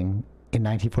interesting. In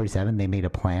 1947, they made a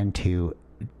plan to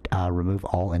remove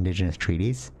all indigenous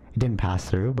treaties. It didn't pass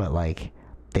through, but like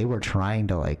they were trying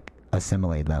to like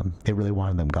assimilate them. They really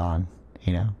wanted them gone,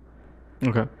 you know?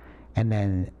 Okay. And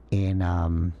then in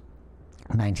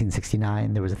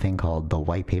 1969, there was a thing called the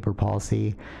White Paper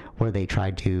Policy, where they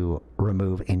tried to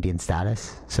remove Indian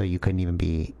status, so you couldn't even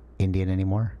be Indian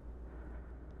anymore.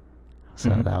 So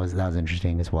that was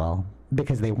interesting as well,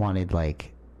 because they wanted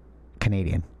like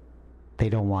Canadian. They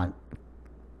don't want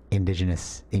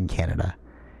Indigenous in Canada.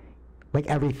 Like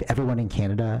everyone in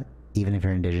Canada, even if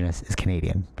you're Indigenous, is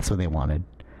Canadian. That's what they wanted.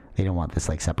 They don't want this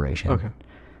like separation. Okay.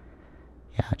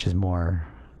 Yeah, just more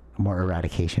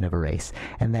eradication of a race.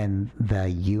 And then the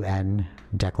UN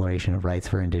Declaration of Rights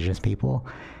for Indigenous People,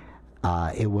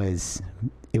 it was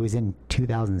in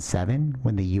 2007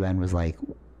 when the UN was like,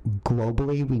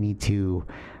 globally we need to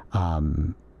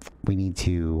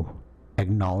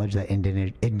acknowledge that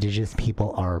indigenous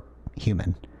people are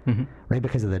human, right?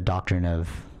 Because of the doctrine of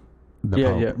the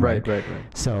Pope. Yeah, right.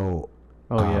 So,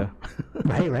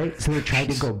 right. So we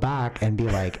tried to go back and be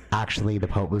like, actually, the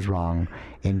Pope was wrong.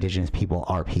 Indigenous people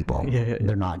are people. Yeah.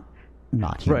 They're not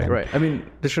human. Right. I mean,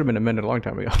 this should have been amended a long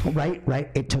time ago. Right.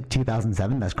 It took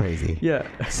 2007. That's crazy. Yeah.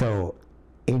 So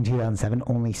in 2007,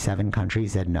 only 7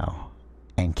 countries said no,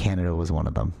 and Canada was one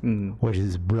of them, which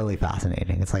is really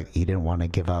fascinating. It's like you didn't want to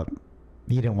give up.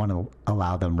 You didn't want to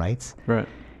allow them rights. Right.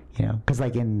 You know, because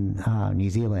like in New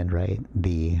Zealand, right,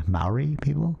 the Maori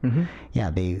people, yeah,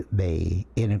 they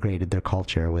integrated their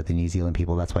culture with the New Zealand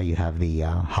people. That's why you have the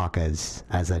hakas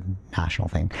as a national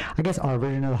thing. I guess our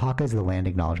version of the haka is the land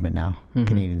acknowledgement now.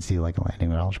 Canadians do like a land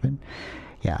acknowledgement.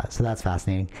 Yeah, so that's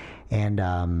fascinating. And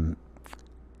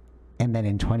then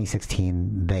in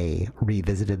 2016, they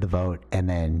revisited the vote, and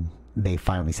then they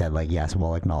finally said, like, yes,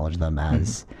 we'll acknowledge them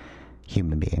as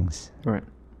human beings. Right.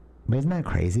 But isn't that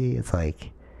crazy? It's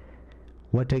like,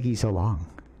 what took you so long?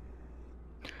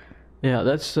 Yeah,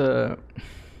 that's...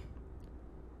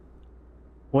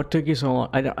 what took you so long?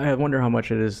 I wonder how much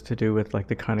it is to do with, like,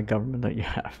 the kind of government that you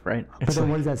have, right? But then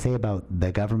what does that say about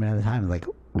the government at the time? Like,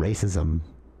 racism.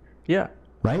 Yeah.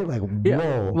 Right? Like, yeah.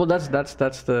 whoa. Well, that's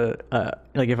the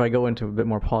like, if I go into a bit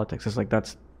more politics, it's like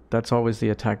that's always the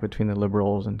attack between the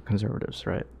liberals and conservatives,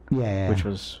 right? Yeah. Which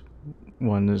was,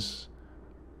 one is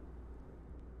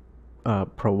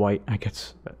pro-white, I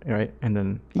guess, right? And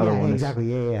then other one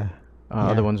exactly. is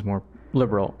other one's more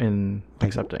liberal in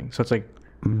accepting. So it's like,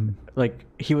 like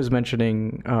he was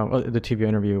mentioning the TV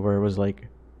interview where it was like,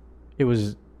 it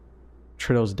was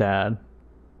Trudeau's dad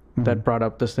that brought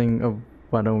up this thing of,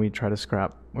 why don't we try to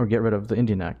scrap or get rid of the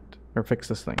Indian Act or fix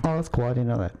this thing? Oh, that's cool. I didn't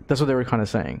know that. That's what they were kind of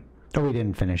saying. Oh, we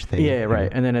didn't finish the... Yeah, right.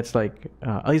 And then it's like,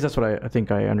 at least that's what I think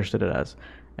I understood it as.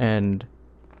 And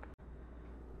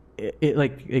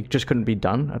it just couldn't be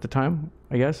done at the time,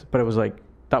 I guess. But it was like,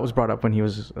 that was brought up when he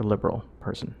was a liberal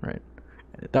person, right?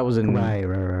 That was in...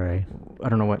 Right. I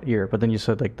don't know what year. But then you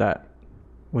said like that,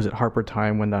 was it Harper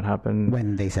time when that happened?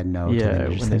 When they said no. Yeah,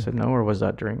 when they said no, or was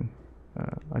that during...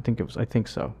 I think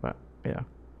so, but... Yeah.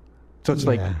 So it's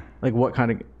like what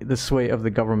kind of the sway of the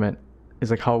government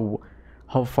is like how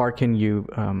far can you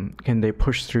can they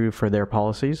push through for their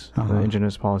policies, the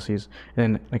indigenous policies,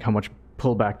 and like how much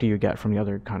pullback do you get from the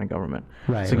other kind of government?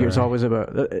 Right. So it's always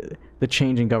about the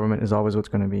change in government is always what's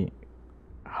going to be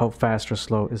how fast or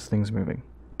slow is things moving.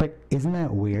 But isn't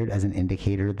that weird as an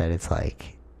indicator that it's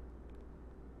like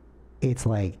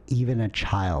even a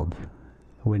child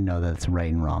would know that it's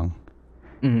right and wrong.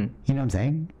 You know what I'm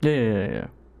saying? Yeah.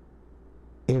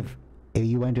 If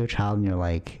you went to a child and you're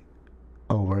like,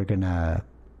 oh, we're gonna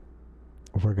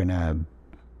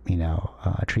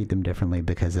treat them differently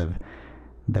because of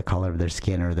the color of their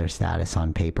skin or their status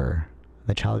on paper,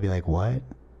 the child would be like, what?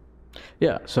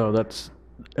 Yeah. So that's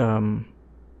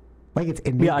like it's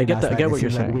I get that. I get what you're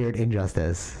saying. Like weird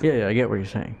injustice. Yeah, I get what you're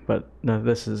saying. But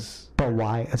this is. But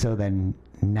why? So then.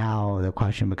 Now the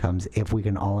question becomes, if we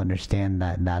can all understand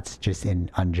that that's just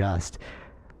unjust.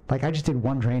 Like I just did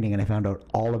one training and I found out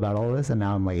all about all this, and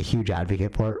now I'm like a huge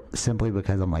advocate for it simply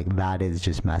because I'm like, that is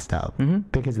just messed up.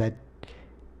 Because that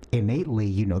innately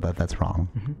you know that that's wrong.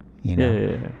 You know?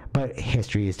 Yeah. But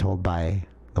history is told by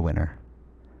the winner.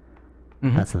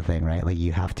 That's the thing, right? Like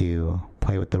you have to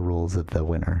play with the rules of the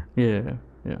winner. Yeah.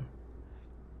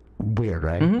 Weird,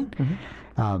 right?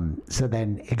 So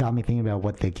then it got me thinking about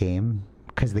what the game,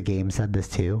 because the game said this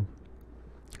too,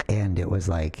 and it was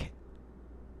like,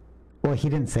 well, he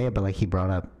didn't say it, but like he brought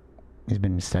up, he's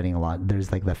been studying a lot,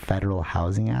 there's like the Federal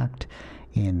Housing Act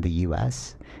in the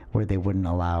US where they wouldn't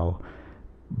allow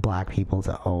black people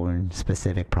to own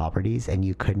specific properties, and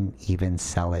you couldn't even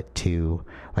sell it to,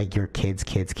 like, your kids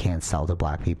can't sell to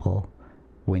black people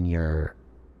when you're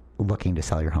looking to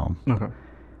sell your home.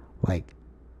 Like,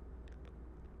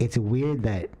 it's weird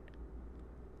that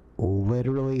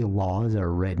literally laws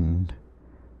are written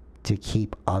to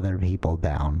keep other people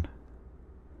down.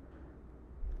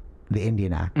 The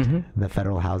Indian Act, the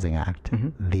Federal Housing Act,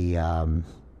 the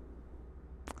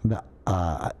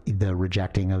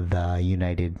rejecting of the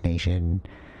United Nation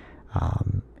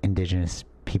Indigenous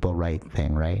People Right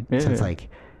thing, right? So it's like,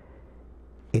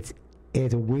 it's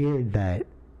weird that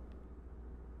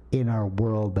in our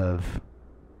world of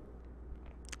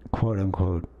quote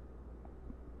unquote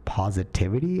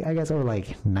positivity, I guess, or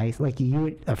like nice, like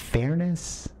a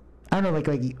fairness. I don't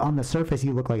know, like on the surface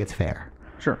you look like it's fair.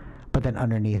 Sure. But then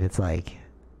underneath it's like,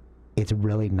 it's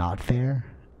really not fair.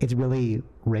 It's really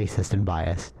racist and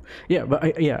biased. Yeah, but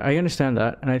I understand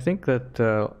that. And I think that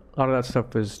a lot of that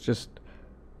stuff is just,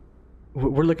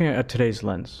 we're looking at today's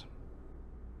lens.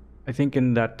 I think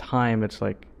in that time it's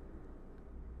like...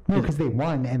 No, because they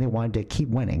won and they wanted to keep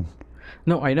winning.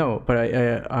 No, I know, but I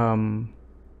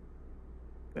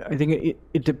think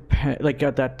it depends. Like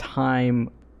at that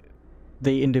time,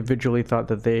 they individually thought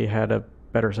that they had a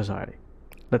better society.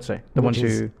 Let's say the ones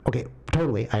who... Okay,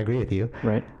 totally, I agree with you.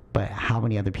 Right. But how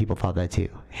many other people thought that too?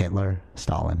 Hitler,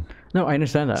 Stalin. No, I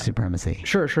understand that. Supremacy.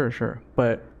 Sure.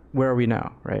 But where are we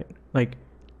now, right? Like...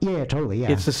 Yeah, totally,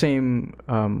 yeah. It's the same,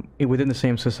 within the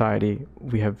same society,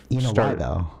 we have You know why,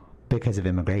 though? because of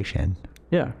immigration.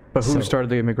 Yeah, but who So- started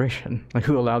the immigration? Like,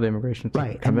 who allowed the immigration to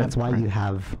Right, come and in? that's why right? you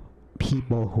have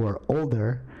people who are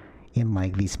older in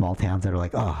like these small towns that are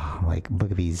like, oh, like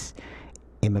look at these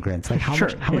immigrants. Like how Sure.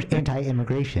 much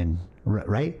anti-immigration,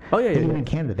 right? Oh, yeah, Like, yeah, even yeah. in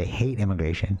Canada, they hate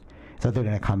immigration, so they're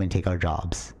gonna come and take our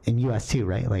jobs. In U.S. too,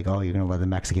 right? Like, oh, you're gonna let the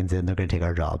Mexicans in, they're gonna take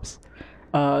our jobs.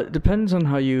 Depends on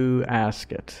how you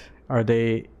ask it. Are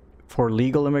they for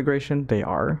legal immigration? They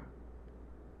are.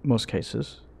 Most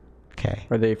cases. Okay.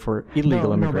 Are they for illegal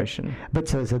No, immigration? But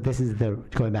so this is the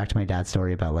going back to my dad's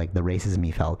story about like the racism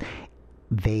he felt.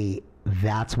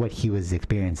 That's what he was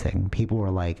experiencing. People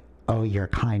were like, "Oh, your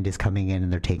kind is coming in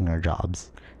and they're taking our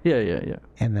jobs." Yeah, yeah, yeah.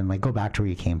 And then like go back to where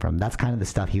you came from. That's kind of the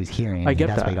stuff he was hearing. I get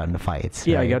That's why he that. got into fights.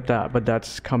 Yeah, I right? get that, but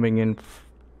that's coming in.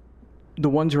 The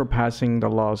ones who are passing the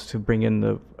laws to bring in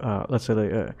the, let's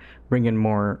say, bring in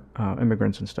more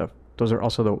immigrants and stuff. Those are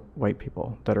also the white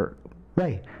people that are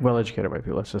Right. well-educated white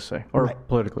people. Let's just say, or Right.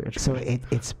 politically educated.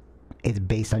 So it's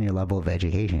based on your level of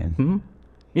education. Hmm.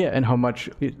 Yeah, and how much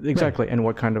exactly, and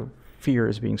what kind of fear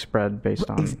is being spread based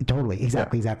on. Totally,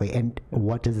 exactly. And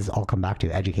what does this all come back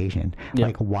to? Education. Yeah.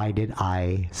 Like, why did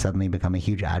I suddenly become a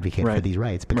huge advocate for Right. these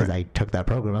rights? Because Right. I took that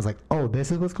program. I was like, oh,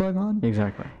 this is what's going on?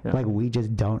 Exactly. Yeah. Like, we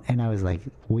just don't. And I was like,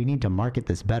 we need to market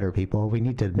this better, people. We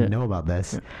need to know about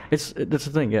this. Yeah. That's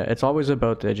the thing. Yeah, it's always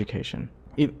about the education.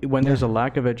 When there's a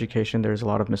lack of education, there's a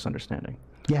lot of misunderstanding.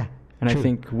 Yeah. And true. I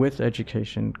think with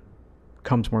education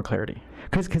comes more clarity.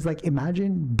 Because like,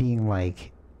 imagine being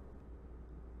like,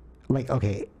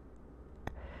 okay,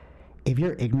 if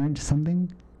you're ignorant to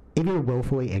something, if you're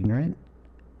willfully ignorant,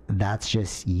 that's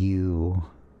just you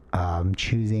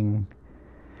choosing.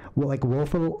 Well, like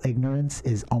willful ignorance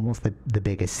is almost the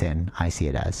biggest sin. I see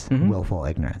it as willful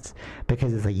ignorance,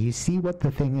 because it's like you see what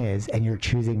the thing is and you're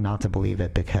choosing not to believe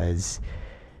it because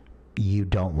you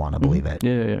don't want to believe it.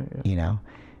 Yeah. You know,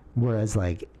 whereas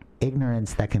like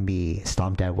ignorance that can be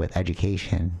stomped out with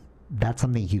education, that's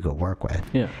something you could work with.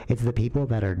 Yeah. It's the people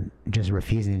that are just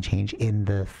refusing to change in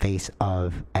the face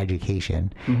of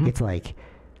education. It's like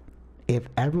if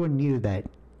everyone knew that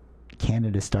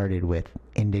Canada started with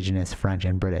Indigenous French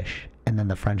and British, and then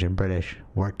the French and British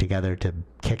worked together to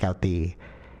kick out the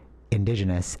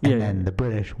Indigenous, and then the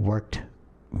British worked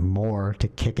more to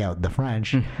kick out the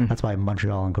French. That's why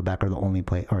Montreal and Quebec are the only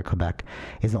place, or Quebec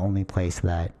is the only place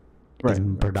that is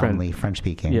predominantly French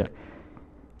speaking. Yeah.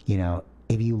 You know,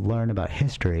 if you learn about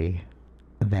history,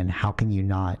 then how can you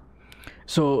not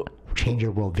So change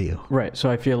your worldview? right. So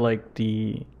I feel like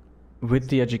with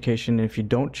the education, if you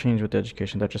don't change with the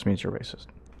education, that just means you're racist.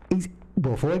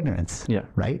 Willful ignorance. Yeah.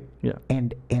 Right? Yeah.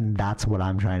 And that's what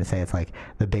I'm trying to say. It's like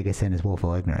the biggest sin is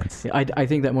willful ignorance. Yeah, I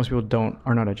think that most people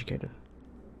are not educated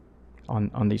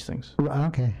on these things.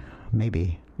 Okay.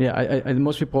 Maybe. Yeah, I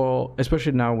most people,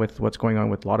 especially now with what's going on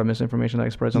with a lot of misinformation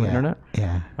that spreads on the internet.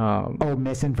 Yeah.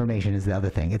 Misinformation is the other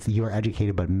thing. It's you're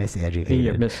educated but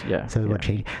miseducated. Yeah. So what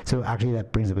change? So actually,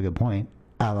 that brings up a good point.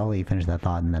 I'll let you finish that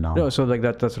thought, and then I'll. No, so like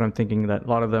that's what I'm thinking. That a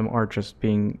lot of them are just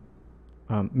being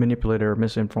manipulated or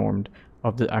misinformed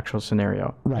of the actual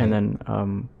scenario, Right. and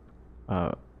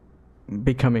then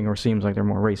becoming or seems like they're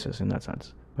more racist in that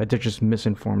sense. But they're just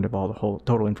misinformed of all the whole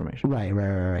total information.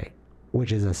 Right.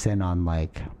 Which is a sin on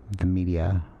like the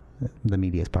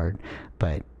media's part,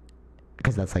 but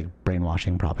because that's like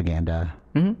brainwashing propaganda.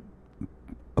 Mm-hmm.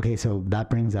 Okay, so that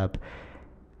brings up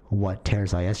what Tara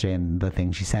saw yesterday and the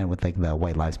thing she sent with like the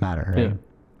White Lives Matter, right?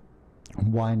 Yeah.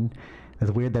 One,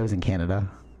 it's weird that it was in Canada.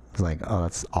 It's like, oh,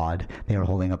 that's odd. They were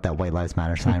holding up that White Lives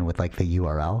Matter sign with like the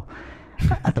URL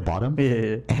at the bottom.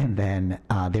 Yeah. And then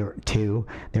they were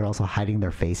also hiding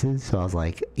their faces. So I was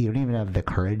like, you don't even have the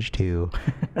courage to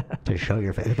show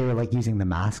your face. They were like using the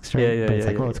masks, right? Yeah, but it's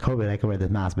yeah, like, yeah. oh, it's COVID, I can wear this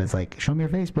mask. But it's like, show me your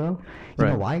face, bro. You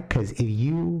know Right. why? Because if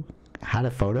you had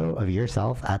a photo of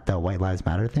yourself at the White Lives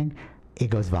Matter thing, it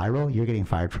goes viral, you're getting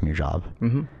fired from your job,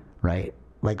 right?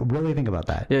 Like, really think about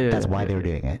that. Yeah, That's yeah, why yeah, they were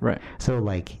yeah. doing it. Right. So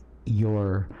like,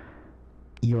 you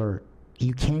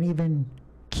can't even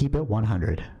keep it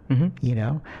 100. You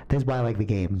know, that's why I like the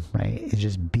game, right? It's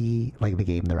just be like the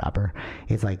game, the rapper.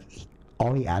 It's like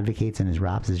all he advocates in his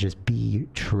raps is just be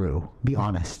true, be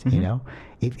honest. You know,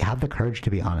 have the courage to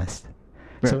be honest.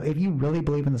 Right. So if you really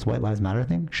believe in this White Lives Matter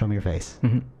thing, show me your face.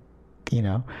 You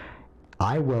know,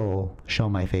 I will show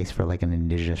my face for like an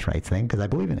Indigenous rights thing because I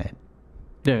believe in it.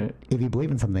 Yeah. If you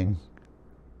believe in something,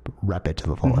 rep it to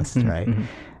the fullest, right?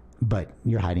 But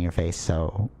you're hiding your face,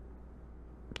 so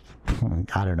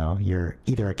I don't know, you're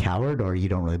either a coward or you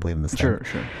don't really believe in this thing.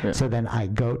 Sure. Yeah. So then I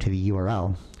go to the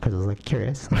URL because I was like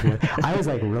curious. I was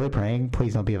like really praying,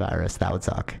 please don't be a virus. That would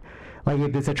suck. Like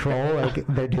if it's a troll, like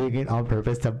they're doing it on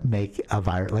purpose to make a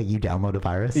virus, like you download a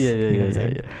virus.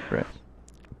 Yeah. Right.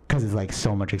 Because it's like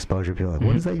so much exposure. People are like,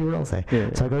 what does that URL say? Yeah.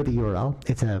 So I go to the URL.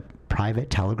 It's a private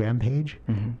Telegram page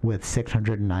with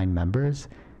 609 members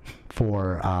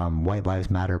for White Lives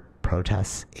Matter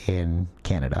protests in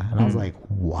Canada. And I was like,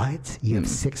 what? You have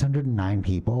 609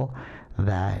 people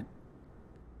that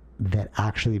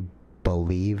actually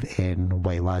believe in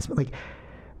white lives. Like,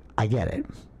 I get it.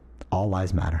 All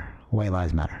lives matter. White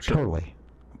lives matter. Sure. Totally.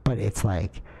 But it's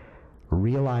like,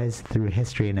 realize through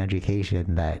history and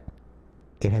education that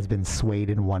it has been swayed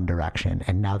in one direction,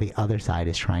 and now the other side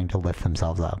is trying to lift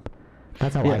themselves up.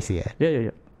 That's how I see it.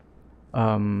 Yeah.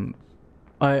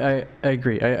 I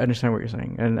agree. I understand what you're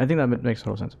saying, and I think that makes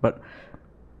total sense. But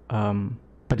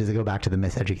does it go back to the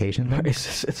miseducation thing?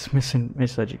 It's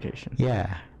miseducation.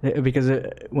 Yeah. Because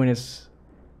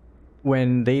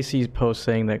when they see posts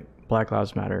saying that Black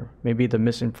Lives Matter, maybe the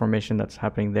misinformation that's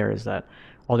happening there is that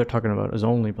all they're talking about is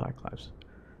only Black lives.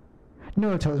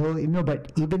 No, totally. No,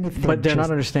 but even if they're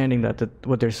not understanding that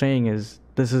what they're saying is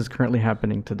this is currently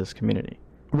happening to this community.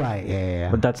 Right.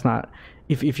 Yeah. But that's not.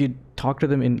 If you talk to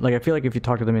them I feel like if you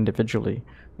talk to them individually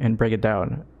and break it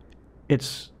down,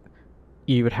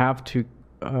 you would have to.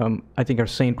 I think a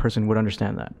sane person would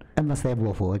understand that. Unless they have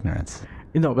willful ignorance.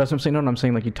 No, that's what I'm saying. No, I'm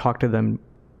saying like you talk to them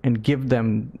and give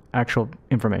them actual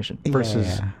information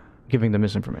versus giving them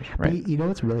misinformation, right? But you know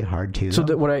what's really hard too? So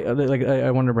what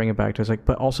I wanted to bring it back to is like,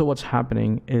 but also what's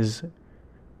happening is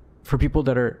for people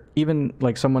that are even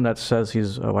like someone that says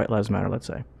he's a White Lives Matter, let's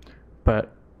say,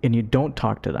 and you don't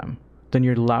talk to them, then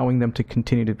you're allowing them to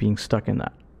continue to being stuck in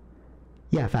that.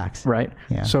 Yeah, facts. Right?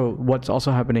 Yeah. So what's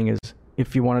also happening is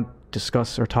if you want to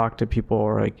discuss or talk to people,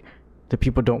 or like the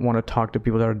people don't want to talk to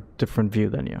people that are a different view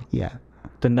than you. Yeah.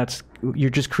 Then you're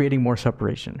just creating more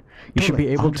separation. You should be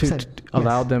able to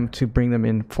allow them to bring them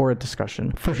in for a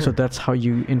discussion. For sure. So that's how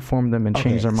you inform them and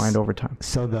change their mind over time.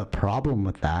 So the problem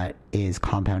with that is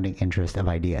compounding interest of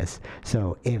ideas.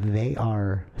 So if they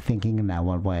are thinking in that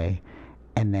one way,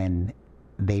 and then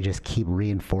they just keep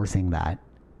reinforcing that,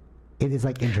 it is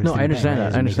like interest. No, I understand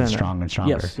that. I understand that. Stronger and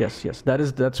stronger. Yes.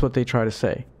 That's what they try to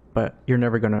say. But you're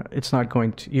never gonna. It's not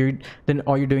going to. Then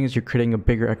all you're doing is you're creating a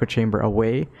bigger echo chamber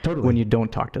away. Totally. When you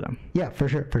don't talk to them. Yeah, for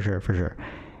sure.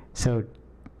 So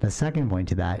the second point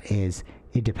to that is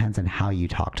it depends on how you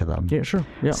talk to them. Yeah, sure.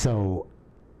 Yeah. So,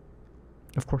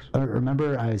 of course.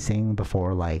 Remember I was saying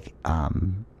before, like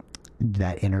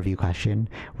that interview question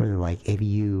where they're like, if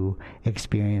you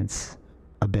experience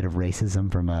a bit of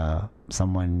racism from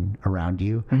someone around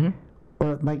you. Mm-hmm.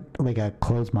 Or like a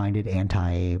closed-minded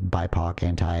anti-BIPOC,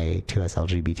 anti-2S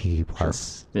LGBT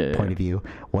plus point of view,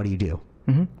 what do you do?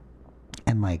 Mm-hmm.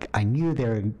 And like I knew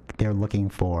they're looking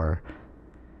for,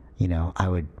 I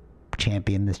would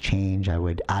champion this change, I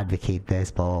would advocate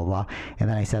this, blah blah blah. And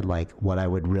then I said like what I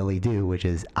would really do, which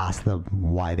is ask them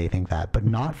why they think that, but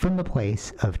not from the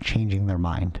place of changing their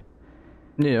mind.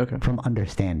 Yeah. Okay. From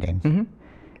understanding. Mm-hmm.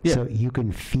 Yeah. So you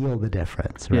can feel the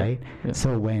difference, right? Yeah.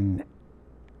 So when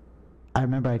I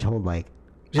remember I told like...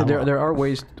 there are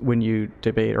ways when you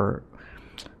debate, or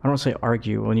I don't want to say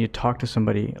argue, when you talk to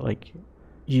somebody, like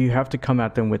you have to come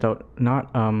at them without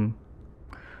not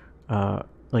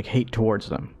like hate towards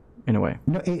them in a way.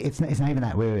 No, it's not even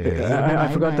that. Wait.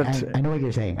 I forgot that. I know what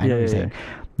you're saying. I know what you're saying.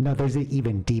 No, there's an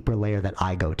even deeper layer that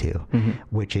I go to,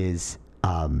 which is...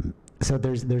 so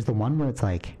there's the one where it's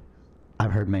like,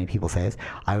 I've heard many people say this,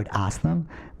 I would ask them,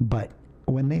 but...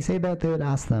 when they say that they would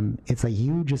ask them, it's like,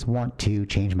 you just want to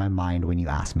change my mind when you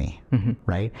ask me,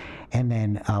 right? And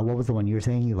then what was the one you were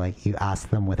saying? You ask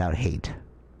them without hate.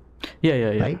 Yeah.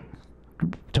 Right?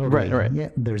 Totally. Right. Yeah,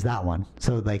 there's that one.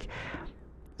 So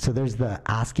there's the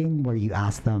asking where you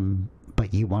ask them,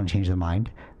 but you want to change their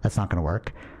mind. That's not going to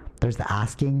work. There's the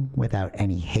asking without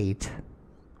any hate,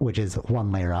 which is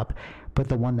one layer up. But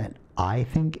the one that I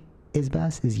think is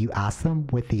best is you ask them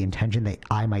with the intention that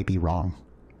I might be wrong.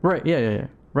 Right. Yeah.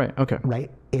 Right. Okay. Right.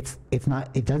 It's not.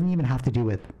 It doesn't even have to do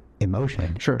with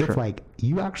emotion. Sure. It's like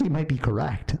you actually might be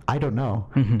correct. I don't know.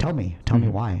 Tell me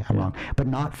why I'm wrong. But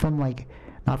not from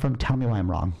tell me why I'm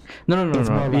wrong. No.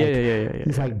 Like, yeah.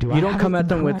 It's like you don't come at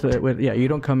them with you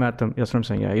don't come at them. That's what I'm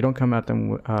saying. Yeah. You don't come at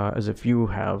them as if you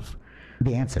have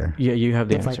the answer. Yeah. You have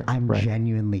the answer. It's like I'm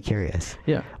genuinely curious.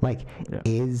 Yeah. Like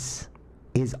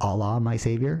is Allah my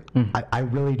savior? I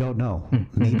really don't know.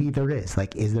 Maybe there is.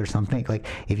 Like, is there something? Like,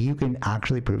 if you can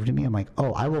actually prove to me, I'm like,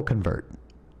 oh, I will convert.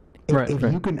 If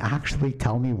you can actually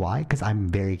tell me why, because I'm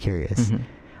very curious.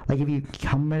 like if you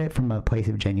come at it from a place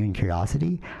of genuine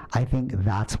curiosity, I think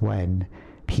that's when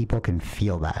people can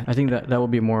feel that. I think that will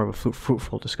be more of a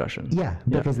fruitful discussion. Yeah,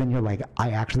 because then you're like,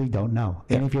 I actually don't know.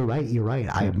 And if you're right, you're right.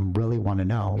 I really want to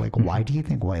know. Like, why do you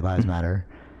think white lives matter?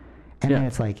 And then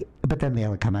it's like, but then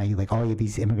they'll come at you like, oh,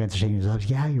 these immigrants are taking your jobs.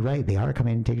 Yeah, you're right. They are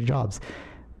coming and taking jobs.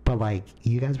 But like,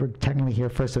 you guys were technically here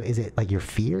first. So is it like your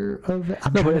fear of?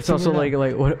 No, but it's also like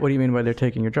what do you mean by they're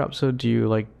taking your job? So do you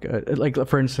like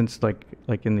for instance, like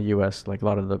in the U.S., like a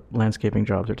lot of the landscaping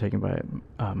jobs are taken by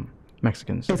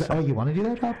Mexicans. Oh, you want to do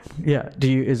that job? Yeah.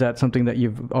 Is that something that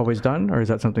you've always done, or is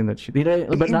that something that you?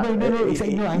 But not.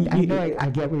 I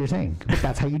get what you're saying. But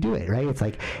that's how you do it, right? It's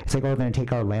like oh, they're gonna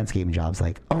take our landscaping jobs.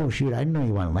 Like, oh shoot, I didn't know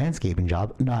you want a landscaping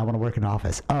job. No, I want to work in an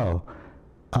office. Oh,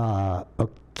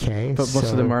 okay. But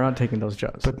most of them are not taking those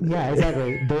jobs. But yeah,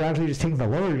 exactly. They're actually just taking the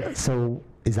lower. So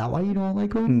is that why you don't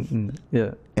like them?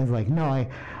 Yeah. It's like, no, I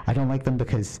don't like them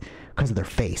because of their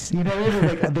face. You know,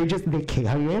 like they can't.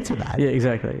 How do you answer that? Yeah,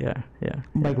 exactly. Yeah.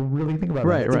 Like really think about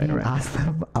it. Right. Ask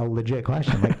them a legit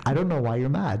question. Like, I don't know why you're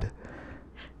mad.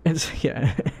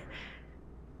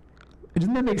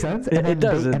 Doesn't that make sense? And it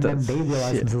does. And then they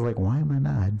realize themselves like, why am I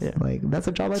mad? Yeah. Like that's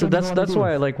a job. That's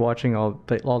why I like watching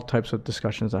all types of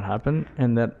discussions that happen,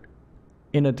 and that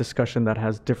in a discussion that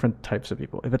has different types of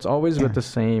people. If it's always with the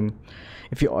same,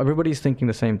 if everybody's thinking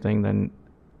the same thing, then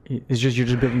it's just you're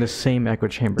just building the same echo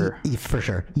chamber. For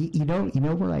sure. You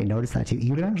know where I noticed that too.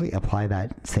 You can actually apply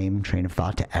that same train of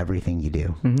thought to everything you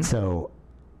do. Mm-hmm.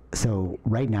 So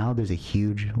right now there's a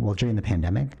huge, during the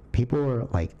pandemic, people were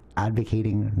like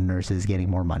advocating nurses getting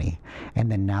more money.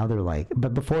 And then now they're like,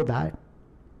 but before that,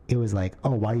 it was like,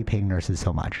 oh, why are you paying nurses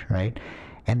so much, right?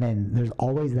 And then there's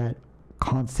always that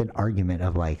constant argument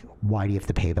of like, why do you have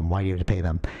to pay them? Why do you have to pay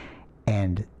them?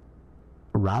 And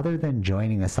rather than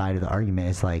joining a side of the argument,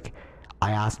 it's like,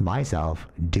 I asked myself,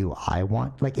 do I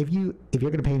want, like, if you're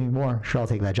going to pay me more, sure, I'll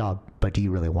take that job. But do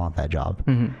you really want that job?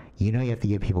 Mm-hmm. You know, you have to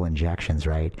give people injections,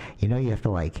 right? You know, you have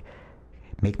to like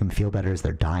make them feel better as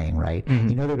they're dying, right? Mm-hmm.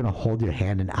 You know, they're going to hold your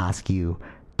hand and ask you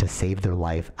to save their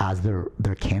life as their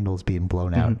candles being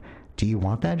blown out. Do you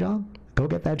want that job? Go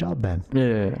get that job then. Yeah.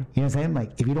 You know what I'm saying?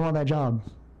 Like, if you don't want that job,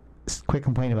 quit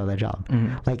complaining about that job.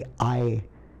 Mm-hmm. Like,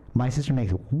 my sister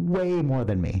makes way more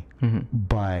than me,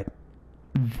 but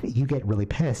you get really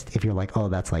pissed if you're like, oh,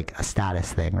 that's like a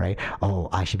status thing, right? Oh,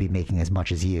 I should be making as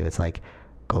much as you. It's like,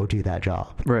 go do that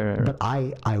job. Right. But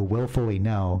I willfully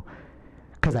know,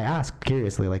 because I ask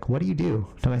curiously, like, what do you do?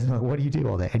 What do you do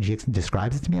all day? And she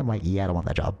describes it to me. I'm like, yeah, I don't want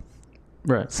that job.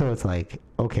 Right. So it's like,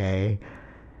 okay,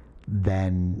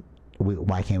 then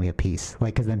why can't we have peace?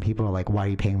 Like, because then people are like, why are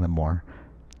you paying them more?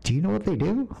 Do you know what they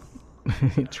do?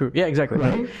 True. Yeah, exactly.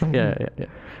 Right? Yeah.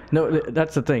 No,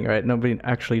 that's the thing, right? Nobody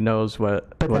actually knows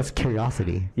what. But that's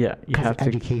curiosity. Yeah, you have to.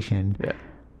 Education. Yeah.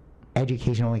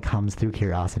 Education only comes through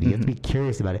curiosity. You have to be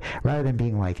curious about it, rather than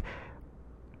be like,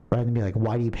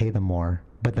 why do you pay them more?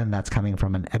 But then that's coming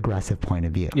from an aggressive point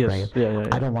of view, right? Yeah.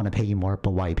 I don't want to pay you more,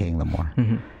 but why are you paying them more?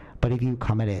 Mm-hmm. But if you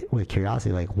come at it with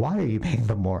curiosity, like, why are you paying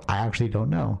them more? I actually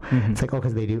don't know. Mm-hmm. It's like, oh,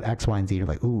 because they do X, Y, and Z. You're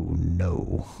like, ooh,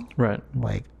 no. Right.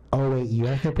 Like, oh, wait, you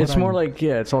have to put It's more like,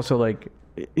 it's also like,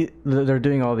 they're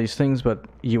doing all these things, but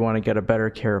you want to get a better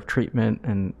care of treatment,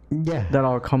 and that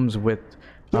all comes with...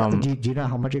 do you know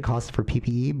how much it costs for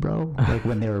PPE, bro? Like,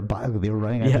 when they were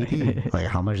running out of PPE, like,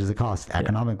 how much does it cost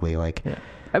economically? Like,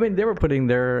 I mean, they're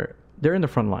in the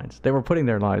front lines. They were putting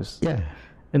their lives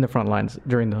in the front lines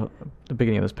during the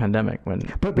beginning of this pandemic when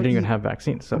we didn't even have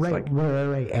vaccines. So it's right.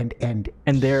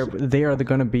 And they are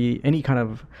going to be any kind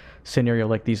of scenario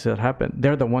like these that happen.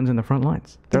 They're the ones in the front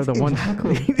lines. They're the ones.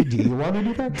 Exactly. Do you want to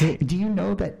do that? Do you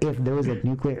know that if there was a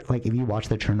nuclear, like if you watch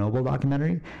the Chernobyl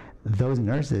documentary, those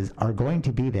nurses are going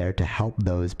to be there to help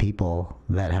those people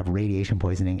that have radiation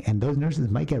poisoning, and those nurses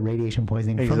might get radiation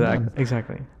poisoning from them.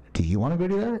 Exactly. Do you want to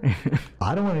go do that?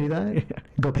 I don't want to do that. Yeah.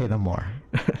 Go pay them more.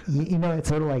 You know, it's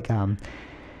sort of like, I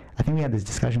think we had this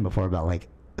discussion before about like,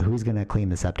 who's going to clean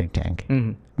the septic tank?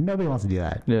 Mm-hmm. Nobody wants to do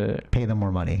that. Yeah. Pay them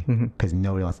more money because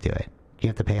nobody wants to do it. You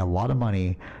have to pay a lot of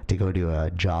money to go do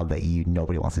a job that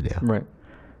nobody wants to do. Right.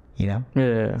 You know?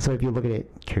 Yeah. So if you look at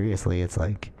it curiously, it's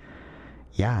like,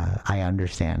 yeah, I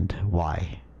understand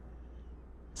why.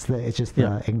 It's just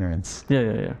the ignorance.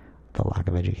 Yeah. The lack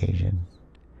of education.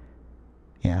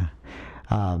 Yeah.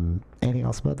 Anything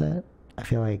else about that? I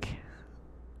feel like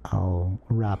I'll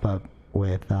wrap up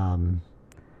with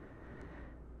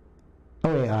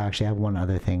actually I have one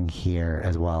other thing here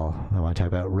as well I want to talk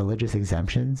about. Religious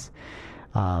exemptions.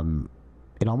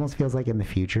 It almost feels like in the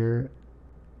future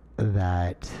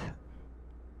that,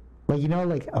 like, you know,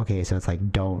 like, okay, so it's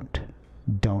like don't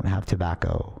have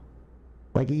tobacco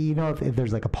Like, you know, if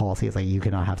there's like a policy, it's like you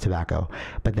cannot have tobacco,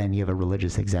 but then you have a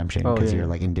religious exemption because you're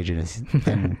like indigenous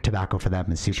and tobacco for them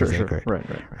is super sacred.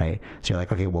 Right. So you're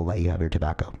like, okay, we'll let you have your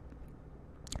tobacco.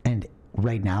 And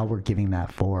right now we're giving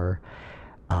that for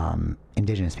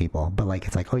indigenous people, but like,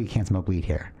 it's like, oh, you can't smoke weed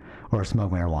here or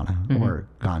smoke marijuana or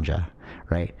ganja,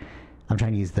 right? I'm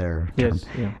trying to use their term. Yes,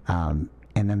 yeah.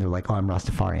 And then they're like, oh, I'm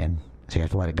Rastafarian, so you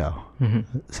have to let it go.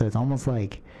 So it's almost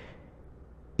like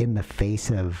in the face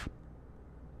of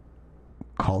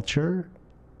culture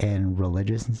and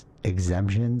religious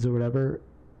exemptions or whatever,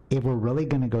 if we're really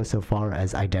going to go so far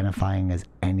as identifying as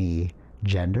any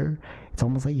gender, it's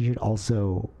almost like you should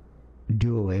also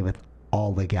do away with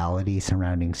all legality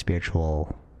surrounding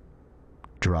spiritual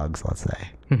drugs, let's say.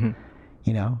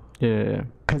 You know? Yeah.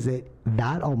 Because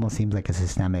that almost seems like a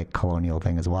systemic colonial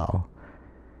thing as well.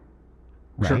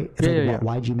 Right? Sure. It's like,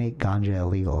 why'd you make ganja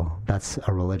illegal? That's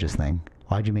a religious thing.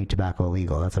 Why'd you make tobacco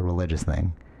illegal? That's a religious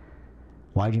thing.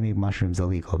 Why'd you make mushrooms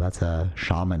illegal? That's a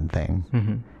shaman thing. You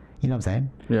know what I'm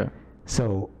saying? Yeah.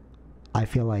 So I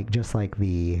feel like just like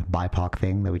the BIPOC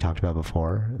thing that we talked about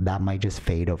before, that might just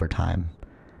fade over time.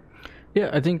 Yeah,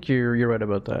 I think you're right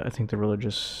about that. I think the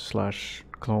religious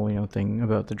 / colonial thing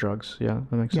about the drugs. Yeah,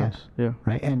 that makes sense. Yeah.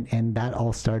 Right. And that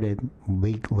all started,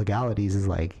 legalities is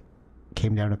like,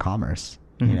 came down to commerce.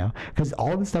 You know, because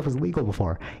all this stuff was legal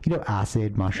before. You know,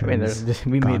 acid, mushrooms.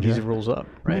 We made these rules up,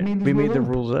 right? We made the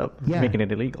rules up, making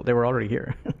it illegal. They were already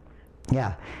here.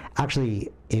 Yeah.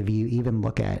 Actually, if you even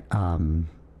look at,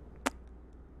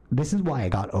 this is why I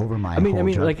got over my whole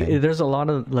drug like, thing. there's a lot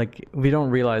of, like, we don't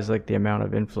realize, like, the amount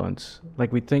of influence.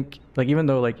 Like, we think, like, even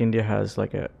though, like, India has,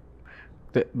 like,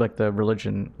 the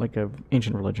religion, like a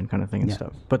ancient religion kind of thing and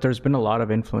stuff. But there's been a lot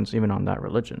of influence even on that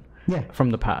religion.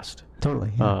 From the past.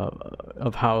 Totally.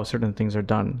 Of how certain things are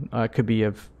done. It could be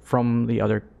from the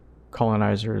other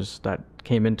colonizers that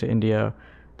came into India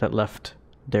that left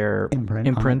their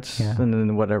imprints, and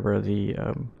then whatever the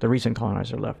recent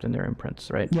colonizer left in their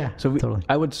imprints, right? Yeah. So totally.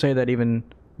 I would say that even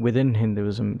within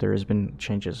Hinduism, there has been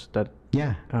changes that.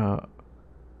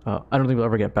 I don't think we'll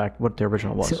ever get back what the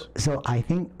original was. So I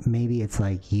think maybe it's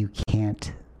like you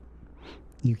can't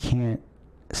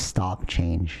stop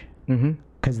change.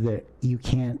 Because you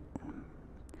can't,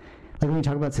 like when we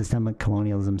talk about systemic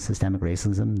colonialism, systemic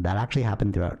racism, that actually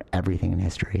happened throughout everything in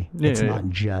history. It's not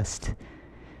just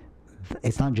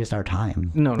our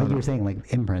time. No, like you were saying,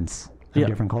 like imprints of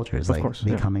different cultures, like course,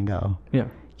 they come and go. Yeah.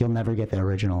 You'll never get the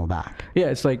original back. Yeah,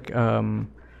 it's like the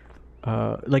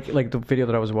video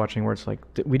that I was watching where it's like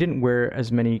we didn't wear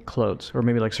as many clothes, or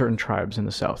maybe like certain tribes in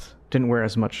the South didn't wear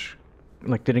as much,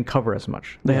 like didn't cover as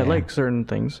much. They had like certain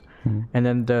things, and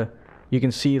then you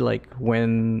can see like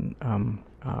when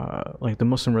like the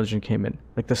Muslim religion came in,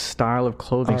 like the style of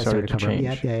clothing started to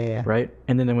change. Right?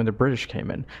 And then when the British came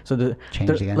in, so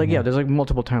there's like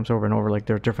multiple times over and over, like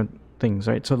there are different things,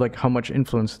 right? So like how much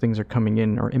influence things are coming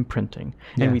in or imprinting,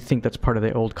 and we think that's part of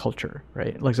the old culture,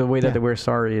 right? Like so the way that they wear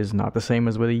sari is not the same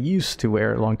as what they used to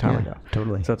wear a long time ago.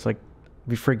 Totally. So it's like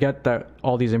we forget that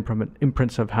all these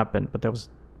imprints have happened, but that was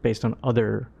based on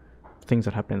other things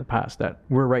that happened in the past, that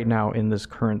we're right now in this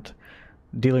current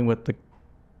dealing with the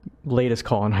latest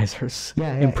colonizers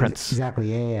imprints.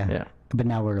 Exactly. Yeah. But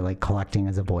now we're like collecting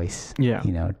as a voice. Yeah.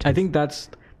 You know, I think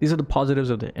these are the positives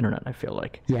of the internet, I feel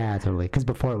like. Yeah, totally. Because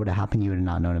before it would have happened, you would have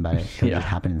not known about it. It would just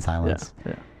happen in silence.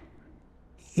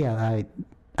 Yeah.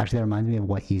 Actually, that reminds me of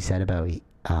what you said about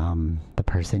the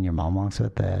person your mom walks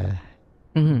with, the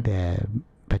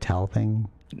Patel thing.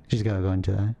 Just go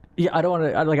into that. Yeah, I don't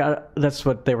want to. That's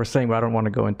what they were saying, but I don't want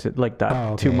to go into like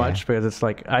that too much because it's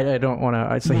like I don't want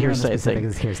to. It's a hearsay thing.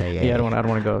 It's hearsay. Yeah, I don't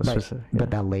want to go specific. But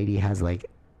that lady has like,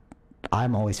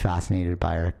 I'm always fascinated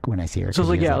by her when I see her. So it's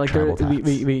like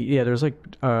there's like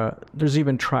there's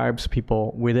even tribes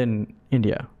people within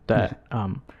India that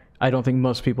I don't think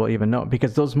most people even know,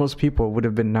 because most people would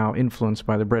have been now influenced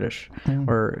by the British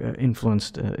or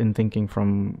influenced in thinking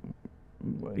from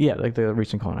like the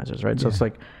recent colonizers, right? So it's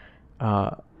like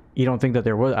you don't think that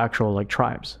there were actual like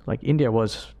tribes. Like India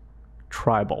was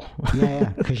tribal.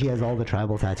 Because she has all the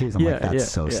tribal tattoos. I'm like, that's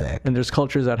so sick. And there's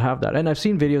cultures that have that, and I've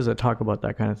seen videos that talk about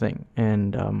that kind of thing.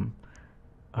 And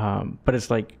but it's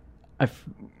like it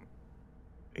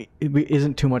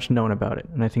isn't too much known about it,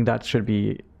 and I think that should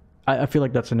be. I feel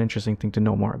like that's an interesting thing to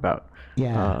know more about.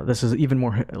 This is even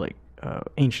more like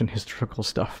ancient historical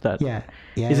stuff that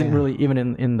isn't really even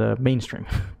in the mainstream.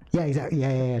 Exactly.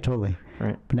 Yeah, totally.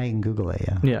 Right. But now you can Google it.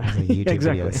 Yeah. Like YouTube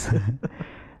exactly. videos.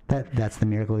 That's the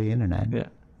miracle of the internet. Yeah.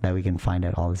 That we can find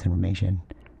out all this information.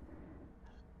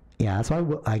 Yeah, that's why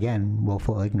again,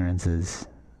 willful ignorance is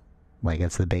like,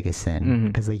 it's the biggest sin,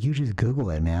 because like you just Google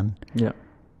it, man. Yeah.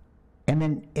 And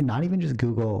then and not even just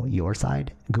Google your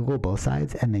side, Google both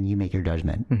sides, and then you make your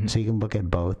judgment. So you can look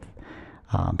at both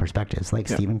perspectives. Like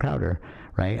Steven Crowder,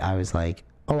 right? I was like,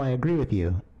 oh, I agree with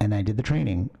you, and I did the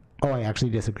training. Oh, I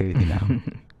actually disagree with you now,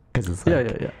 because it's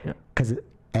like, because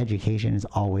education is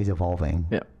always evolving.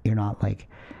 Yeah, you're not like,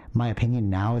 my opinion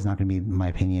now is not going to be my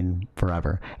opinion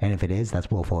forever, and if it is, that's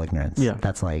willful ignorance. Yeah,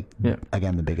 that's like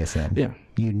again the biggest sin. Yeah,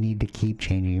 you need to keep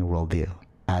changing your worldview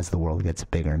as the world gets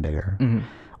bigger and bigger,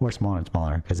 or smaller and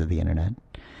smaller because of the internet.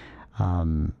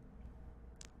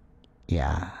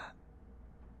 Yeah.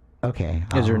 Okay.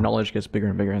 As your knowledge gets bigger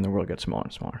and bigger and the world gets smaller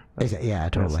and smaller. Yeah,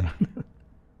 totally.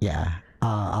 Yeah.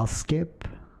 I'll skip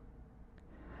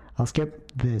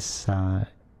this.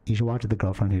 You should watch The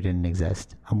Girlfriend Who Didn't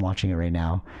Exist. I'm watching it right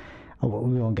now. We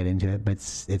won't get into it, but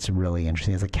it's really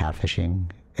interesting. It's like catfishing.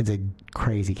 It's a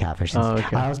crazy catfishing. Oh,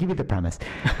 okay. I'll give you the premise.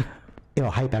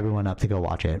 It'll hype everyone up to go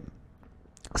watch it.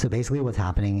 So basically what's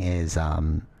happening is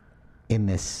in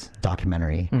this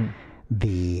documentary,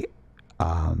 the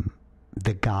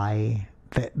guy,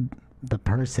 the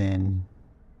person,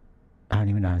 I don't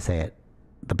even know how to say it,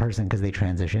 the person, because they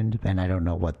transitioned and I don't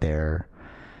know what their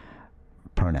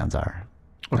pronouns are.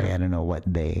 Okay. Like, I don't know what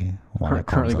they want to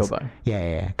currently go by.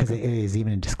 Yeah, because it is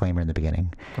even a disclaimer in the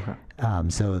beginning. Okay.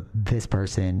 So this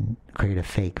person created a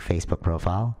fake Facebook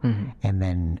profile and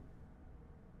then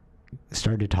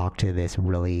started to talk to this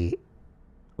really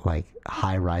like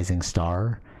high rising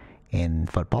star in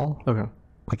football. Okay.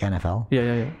 Like NFL.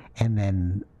 Yeah. And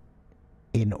then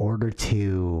in order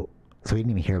to, so we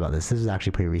didn't even hear about this. This is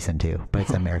actually pretty recent too, but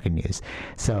it's American news.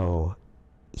 So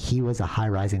he was a high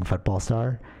rising football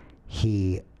star.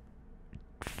 He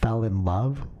fell in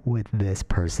love with this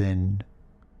person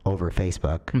over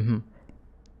Facebook.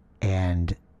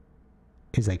 And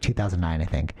it was like 2009, I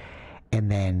think.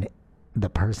 And then the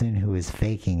person who was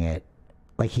faking it,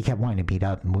 like he kept wanting to meet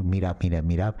up.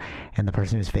 And the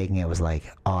person who was faking it was like,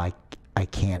 oh, I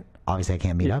can't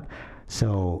meet up.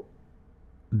 So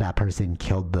that person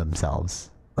killed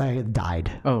themselves, like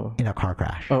died in a car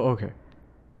crash. Oh, okay.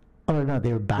 Oh no,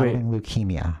 they were battling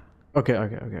leukemia. Okay.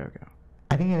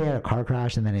 I think they had a car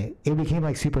crash and then it became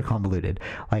like super convoluted.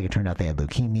 Like it turned out they had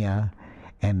leukemia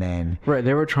and then... Right,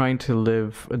 they were trying to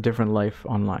live a different life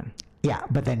online. Yeah,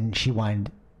 but then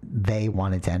they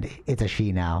wanted to end. It's a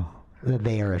she now.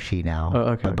 They are a she now. Oh,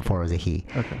 okay. But before it was a he.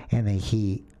 Okay. And then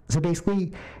so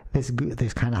basically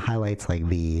this kind of highlights like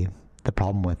the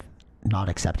problem with not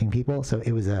accepting people. So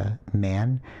it was a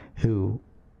man who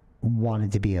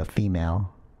wanted to be a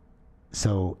female.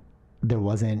 So there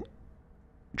wasn't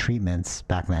treatments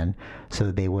back then.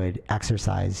 So they would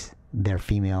exercise their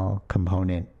female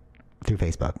component through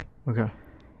Facebook. Okay.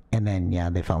 And then,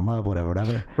 they fell in love,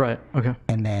 whatever. Right. Okay.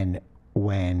 And then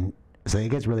so it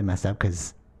gets really messed up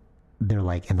because they're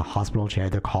like in the hospital chair,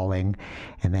 they're calling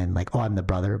and then like, oh, I'm the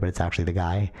brother, but it's actually the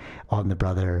guy. Oh, I'm the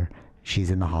brother.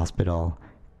 She's in the hospital.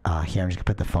 Here, I'm just gonna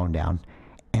put the phone down.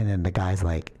 And then the guy's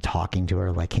like talking to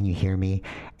her, like, can you hear me?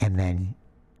 And then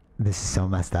this is so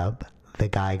messed up. The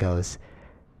guy goes,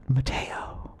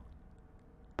 Mateo,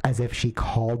 as if she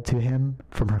called to him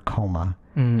from her coma.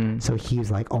 So he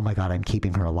was like, oh my God, I'm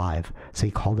keeping her alive. So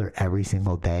he called her every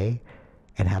single day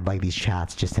and had like these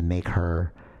chats just to make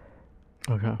her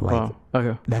like, wow.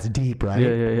 Okay. That's deep, right?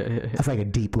 Yeah. That's like a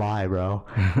deep lie, bro.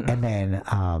 And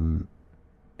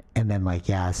then like,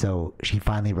 so she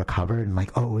finally recovered and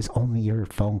like, oh, it was only your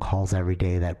phone calls every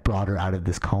day that brought her out of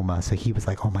this coma. So he was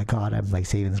like, oh my God, I'm like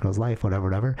saving this girl's life,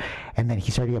 whatever. And then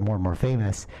he started to get more and more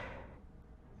famous.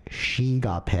 She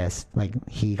got pissed, like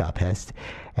he got pissed.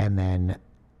 And then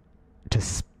to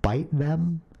spite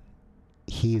them,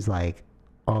 he's like,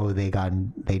 oh, they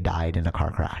died in a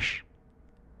car crash.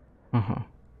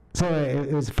 So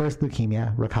it was first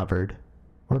leukemia, recovered.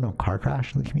 Or no, car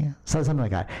crash, leukemia? So something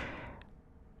like that.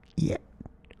 Yeah.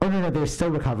 Oh, no, they're still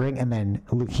recovering, and then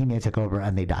leukemia took over,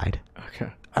 and they died. Okay.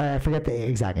 I forget the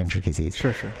exact intricacies.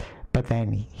 Sure. But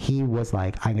then he was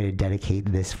like, I'm going to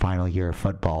dedicate this final year of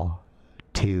football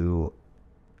to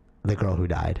the girl who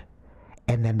died.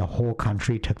 And then the whole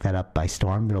country took that up by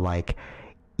storm. They're like,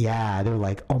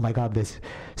 oh my God, this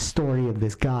story of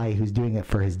this guy who's doing it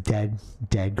for his dead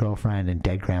girlfriend and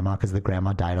dead grandma, because the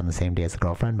grandma died on the same day as the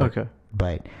girlfriend.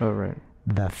 But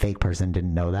the fake person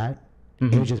didn't know that.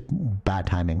 It was just bad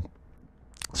timing.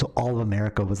 So all of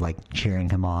America was like cheering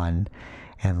him on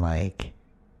and like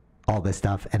all this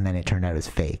stuff. And then it turned out it was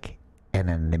fake. And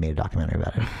then they made a documentary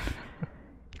about it.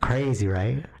 Crazy,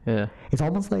 right? Yeah. It's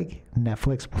almost like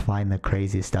Netflix will find the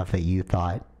craziest stuff that you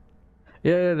thought.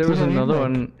 Yeah, there was another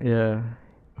one. Yeah.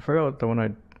 I forgot what the one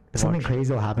watched. Something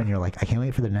crazy will happen. You're like, I can't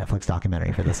wait for the Netflix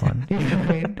documentary for this one. You know what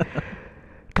I mean?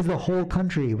 because the whole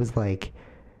country was like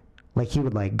he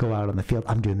would like go out on the field.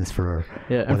 I'm doing this for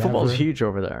and football's huge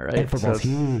over there, right? And football's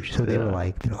huge, so they're yeah.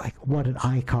 like, what an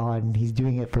icon! He's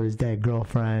doing it for his dead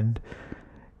girlfriend.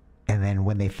 And then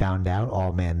when they found out,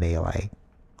 oh man, they like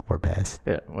were pissed.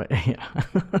 Yeah, yeah.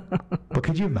 But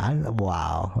could you imagine?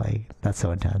 Wow, like that's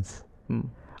so intense. Hmm.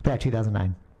 Yeah,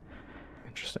 2009.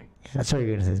 Interesting. Yeah, sorry,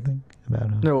 you're gonna say something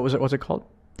about? No, what was it? What's it called?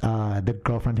 The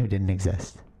girlfriend who didn't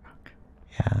exist.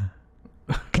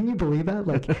 Yeah. Can you believe that?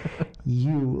 Like,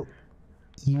 you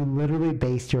literally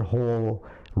based your whole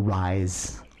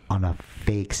rise on a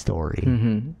fake story,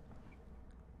 Mm-hmm.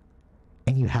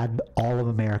 and you had all of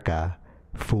America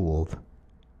fooled.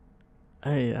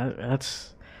 Hey,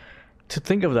 that's to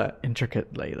think of that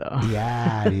intricately, though.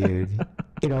 Yeah, dude.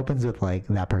 It opens with like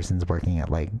that person's working at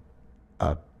like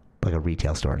a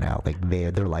retail store now. Like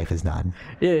their life is done.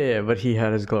 Yeah, but he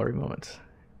had his glory moments.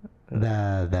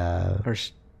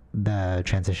 The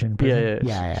transition Yeah, person?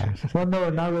 Yeah. Well, no,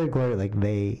 not really glory. Like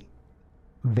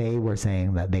they were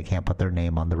saying that they can't put their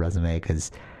name on the resume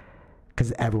because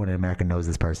everyone in America knows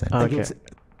this person. Like Okay.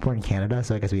 We're in Canada,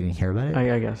 so I guess we didn't hear about it.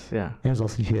 I guess, yeah. It was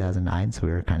also 2009, so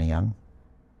we were kind of young.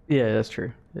 Yeah, that's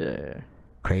true. Yeah.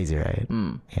 Crazy, right?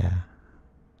 Mm. Yeah.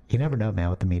 You never know, man,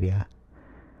 with the media.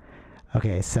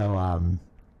 Okay, so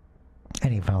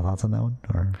any final thoughts on that one,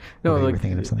 or No, you were like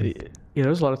thinking of something? Yeah, there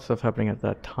was a lot of stuff happening at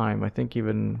that time. I think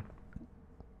even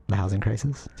The housing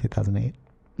crisis, 2008.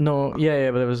 no,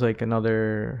 yeah, but it was like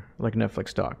another like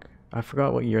Netflix doc. I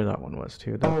forgot what year that one was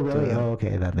too. That, Oh, really?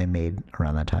 Okay, that they made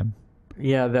around that time.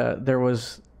 Yeah,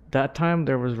 that time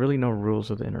there was really no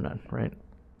rules of the internet, right?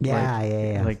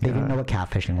 Yeah. Like, they didn't know what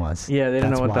catfishing was. Yeah, they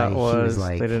didn't know what that was.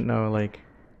 Like, they didn't know like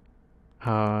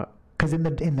because in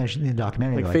the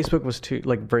documentary, like Facebook was too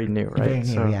like very new, right? Very new,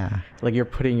 so yeah. like you're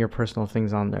putting your personal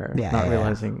things on there, Yeah,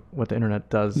 realizing what the internet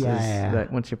does is Yeah.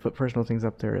 that once you put personal things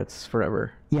up there, it's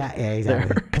forever. Yeah,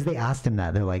 exactly. There. Because they asked him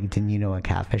that. They're like, "Didn't you know what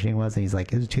catfishing was?" And he's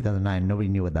like, "It was 2009. Nobody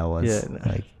knew what that was. Yeah,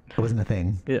 no. Like, it wasn't a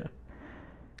thing." Yeah.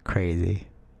 Crazy.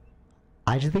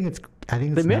 I just think it's. I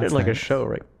think They it's made it nuts like a that- show,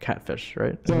 right? Catfish,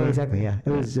 right? Yeah, Isn't it? exactly. Yeah, it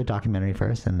was a documentary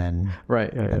first, and then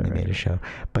Right. Yeah, then they right. made a show.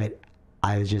 But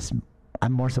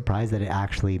I'm more surprised that it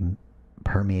actually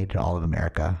permeated all of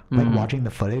America. Like Mhm. watching the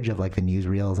footage of like the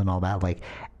newsreels and all that, like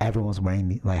everyone was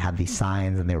wearing had these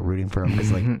signs and they were rooting for him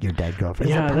because like your dead girlfriend.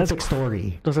 Yeah, It's a that's perfect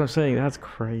story. That's what I'm saying. That's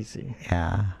crazy.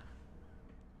 Yeah,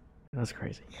 That's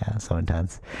crazy. yeah, so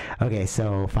intense. Okay,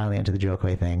 so finally into the Joe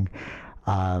Coy thing.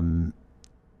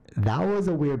 That was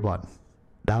a weird one.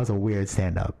 That was a weird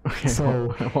stand-up. Okay, So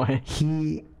why?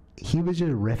 he was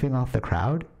just riffing off the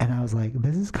crowd, and I was like,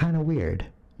 this is kind of weird.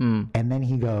 Mm. And then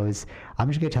he goes, I'm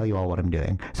just going to tell you all what I'm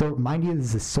doing. So mind you, this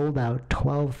is a sold out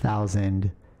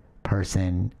 12,000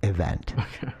 person event.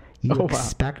 Okay. You Oh, wow.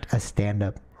 expect a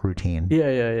stand-up routine.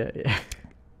 Yeah.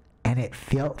 And it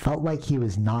felt like he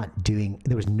was not doing,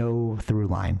 there was no through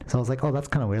line. So I was like, oh, that's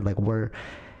kind of weird. Like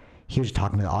he was just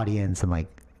talking to the audience and like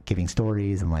giving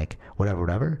stories and like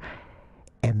whatever.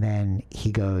 And then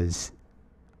he goes,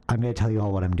 I'm going to tell you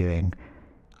all what I'm doing.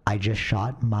 I just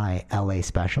shot my LA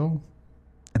special.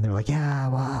 And they're like, yeah,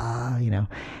 wow, you know.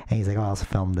 And he's like, oh, I also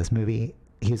filmed this movie.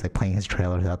 He was like playing his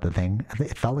trailer throughout the thing.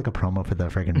 It felt like a promo for the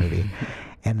friggin' movie.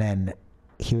 And then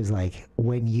he was like,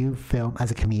 when you film,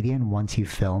 as a comedian, once you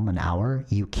film an hour,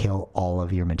 you kill all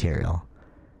of your material.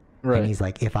 Right. And he's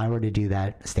like, if I were to do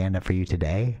that stand up for you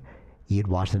today, you'd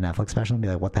watch the Netflix special and be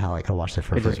like, what the hell? I could watch it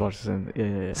for I free. just watched this.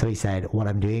 Yeah. So he said, what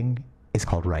I'm doing is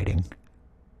called writing.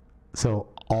 So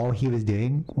all he was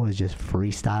doing was just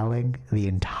freestyling the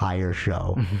entire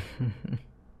show.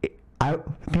 Me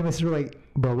and my sister were like,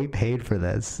 bro, we paid for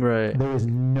this. Right. There was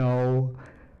no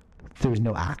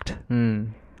act. Mm.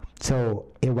 So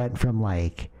it went from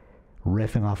like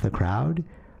riffing off the crowd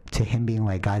to him being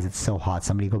like, guys, it's so hot.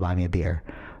 Somebody go buy me a beer.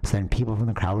 So then people from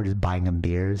the crowd were just buying him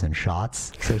beers and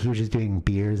shots. So he was just doing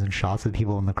beers and shots with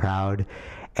people in the crowd.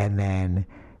 And then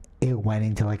it went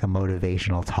into like a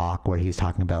motivational talk where he was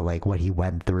talking about like what he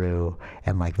went through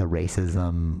and like the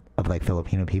racism of like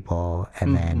Filipino people.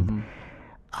 And then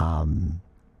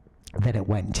it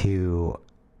went to,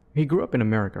 He grew up in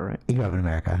America, right? he grew up in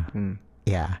America. Mm.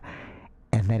 Yeah.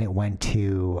 And then it went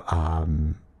to,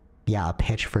 a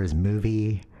pitch for his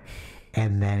movie.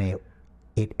 And then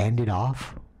it ended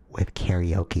off with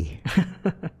karaoke.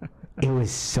 It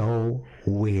was so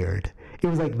weird. It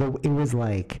was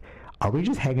like, are we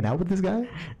just hanging out with this guy?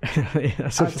 Yeah,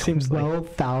 that's what it seems like.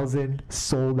 12,000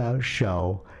 sold out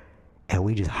show. And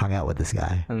we just hung out with this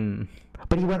guy. Mm.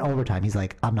 But he went overtime. He's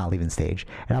like, I'm not leaving stage.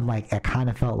 And I'm like, I kind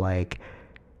of felt like,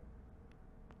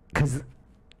 because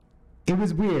It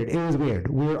was weird. It was weird.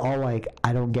 We were all like,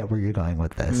 I don't get where you're going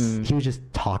with this. He was just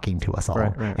talking to us all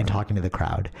and talking to the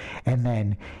crowd. And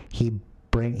then he's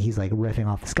like riffing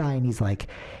off this guy, and he's like,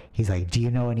 do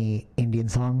you know any Indian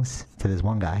songs? To this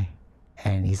one guy.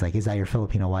 And he's like, is that your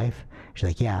Filipino wife? She's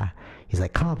like, yeah. He's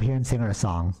like, come up here and sing her a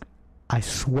song. I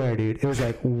swear, dude. It was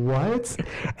like, what?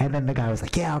 And then the guy was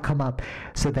like, yeah, I'll come up.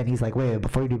 So then he's like, wait,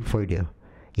 before you do,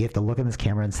 you have to look in this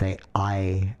camera and say,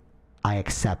 I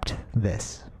accept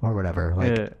this or whatever.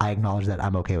 Like, I acknowledge that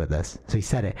I'm okay with this. So he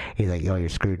said it. He's like, yo, you're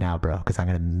screwed now, bro, because I'm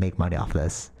going to make money off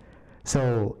this.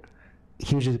 So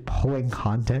he was just pulling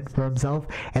content for himself.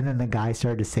 And then the guy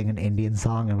started to sing an Indian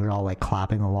song, and we were all like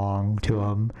clapping along to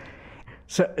him.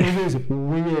 So it was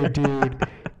weird, dude.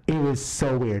 It was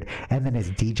so weird. And then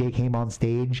his DJ came on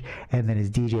stage, and then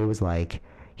his DJ was like,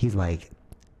 he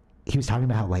was talking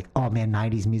about how, like, oh man,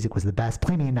 90s music was the best.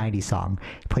 Play me a 90s song.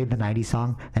 He played the 90s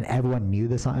song, and everyone knew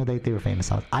the song. They were famous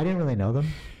songs. I didn't really know them,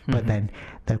 but then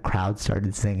the crowd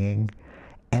started singing,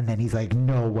 and then he's like,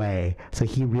 no way. So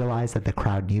he realized that the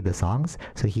crowd knew the songs,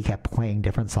 so he kept playing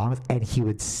different songs, and he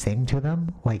would sing to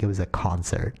them like it was a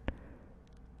concert.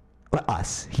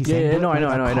 Us. He sang I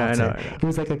know. It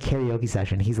was like a karaoke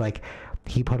session. He's like,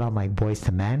 he put on like Boys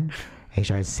to Men, and he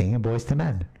started singing Boys to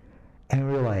Men. And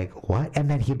we were like, what? And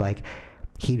then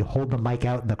he'd hold the mic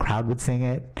out and the crowd would sing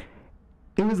it.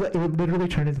 It would literally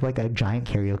turn into like a giant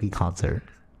karaoke concert.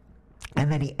 And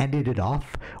then he ended it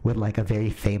off with like a very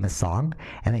famous song,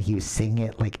 and then he was singing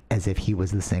it like as if he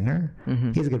was the singer.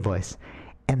 He has a good voice.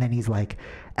 And then he's like,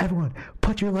 everyone,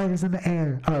 put your lighters in the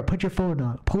air, or put your phone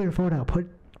on, pull your phone out, put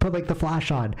like the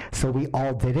flash on. So we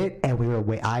all did it, and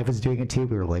I was doing it too.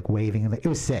 We were like waving, it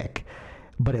was sick.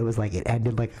 But it was like, it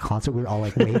ended like a concert. We were all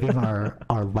like waving our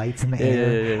lights in the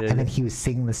air. And then he was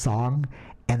singing the song,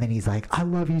 and then he's like, I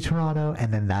love you, Toronto.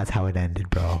 And then that's how it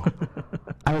ended, bro.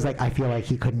 I was like, I feel like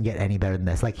he couldn't get any better than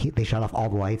this. Like, they shut off all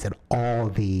the lights, and all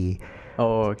the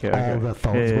the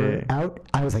phones were out.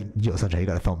 I was like, yo, Sunshine, you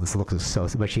gotta film this. It looks so,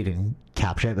 but she didn't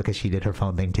capture it because she did her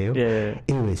phone thing too.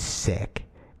 It was sick.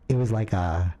 It was like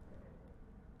that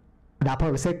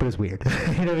part was sick, but it was weird. You know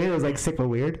what I mean? It was like sick but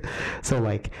weird. So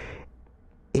like,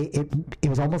 it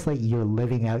was almost like you're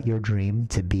living out your dream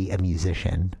to be a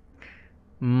musician.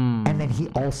 And then he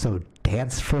also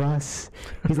danced for us.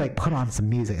 He's like, put on some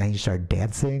music, and he started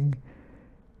dancing.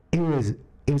 It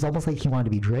was almost like he wanted to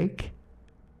be Drake.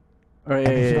 Right,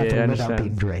 and then he got to live out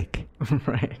being Drake.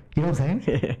 Right. You know what I'm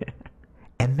saying?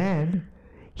 And then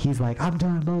he's like, I'm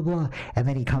done, blah, blah. And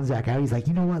then he comes back out. He's like,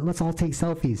 you know what? Let's all take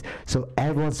selfies. So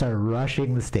everyone started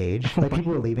rushing the stage. Like,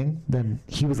 people were leaving. Then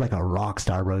he was like a rock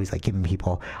star, bro. He's like giving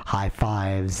people high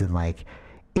fives. And like,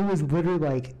 it was literally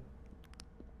like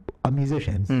a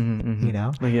musician, you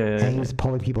know? And he was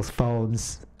pulling people's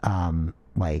phones,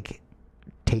 like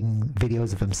taking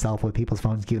videos of himself with people's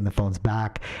phones, giving the phones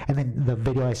back. And then the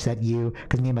video I sent you,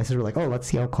 because me and my sister were like, oh, let's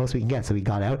see how close we can get. So we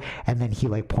got out, and then he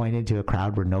like pointed to a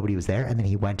crowd where nobody was there, and then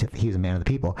he was a man of the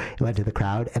people. He went to the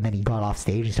crowd, and then he got off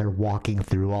stage and started walking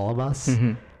through all of us.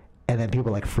 And then people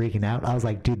were like freaking out. I was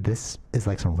like, dude, this is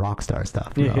like some rock star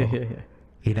stuff, bro.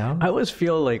 You know? I always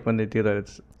feel like when they do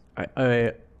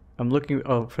that, I'm looking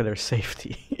for their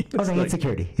safety. It's it's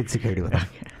security. It's security with them.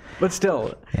 But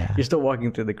still, you're still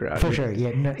walking through the crowd. For sure.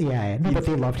 Yeah. No, but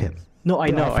they loved him. No, I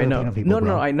know.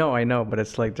 I know. But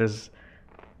it's like there's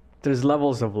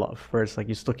levels of love where it's like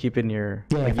you still keep in your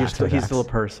he's still a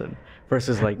person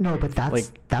versus like no, but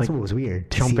that's what was weird.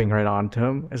 Jumping right onto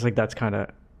him. It's like that's kind of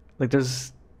like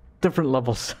there's different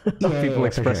levels of people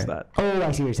express that. Oh,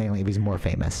 I see what you're saying. Like if he's more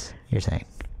famous, you're saying.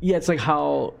 Yeah, it's like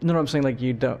how I'm saying, like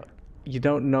you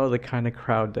don't know the kind of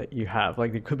crowd that you have.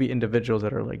 Like there could be individuals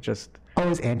that are like just. Oh, it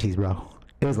was aunties, bro.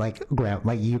 It was like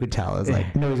like you could tell. It was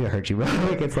like nobody's gonna hurt you, bro.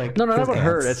 Like it's like no, not about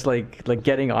hurt. It's like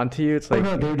getting onto you. It's like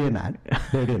no, they're doing that.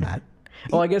 They're doing that.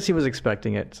 Well, I guess he was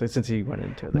expecting it since he went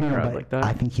into the crowd like that.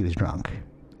 I think he was drunk.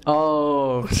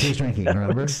 Oh, he was drinking.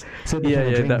 Remember? So the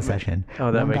drinking session.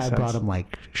 That one makes guy sense. brought him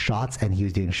like shots, and he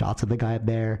was doing shots with the guy up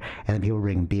there, and then people were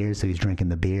bringing beers, so he's drinking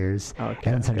the beers.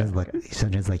 Okay, and then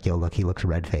Sanjay's like, yo, look, he looks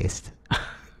red faced.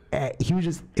 He was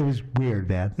just. It was weird,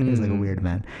 man. It was like a weird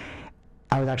man.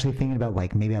 I was actually thinking about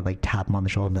like maybe I'd like tap him on the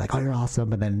shoulder and be like, "Oh, you're awesome,"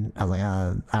 but then I was like,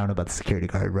 "I don't know about the security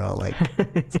guard, bro. Like,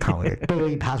 it's kind of weird." But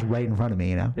he passed right in front of me,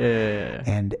 you know. Yeah.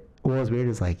 And what was weird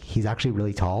is like he's actually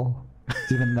really tall,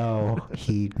 even though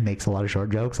he makes a lot of short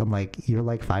jokes. I'm like, "You're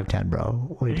like 5'10", bro.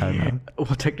 What are you talking about?"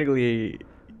 Well, technically,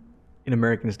 in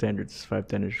American standards,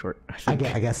 5'10" is short. I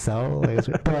guess so. Like,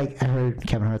 but like I heard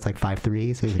Kevin Hart's like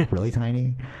 5'3", so he's like really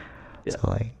tiny. Yeah. So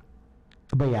like,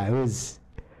 but yeah, it was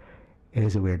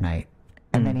a weird night.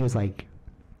 And then he was like,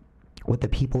 with the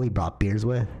people he brought beers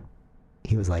with,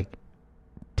 he was like,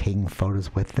 taking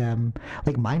photos with them.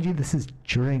 Like, mind you, this is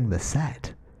during the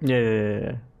set.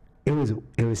 Yeah. It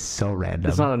was so random.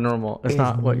 It's not a normal. It's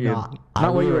not what you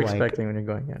were expecting when you're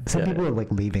going in. Some people were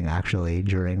like leaving actually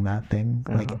during that thing.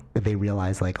 Like they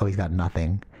realized like, oh, he's got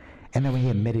nothing, and then when he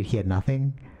admitted he had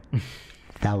nothing,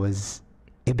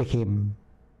 it became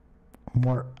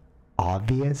more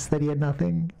obvious that he had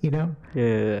nothing. You know?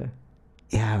 Yeah.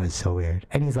 Yeah, it was so weird.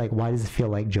 And he's like, why does it feel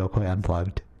like Joe Coy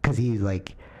unplugged? Because he's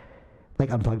like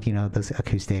unplugged, you know, those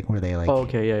acoustic where they like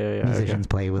musicians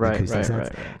play with acoustic sets,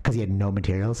 because he had no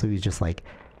material. So he was just like,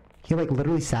 he like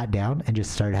literally sat down and just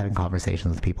started having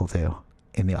conversations with people too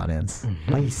in the audience.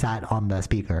 Like he sat on the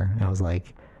speaker, and I was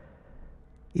like,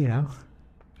 you know,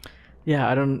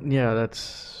 I don't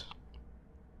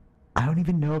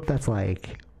even know if that's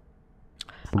like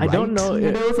right. I don't know.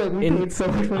 You know, it's like we paid so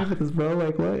much money for this, bro.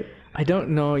 Like what? I don't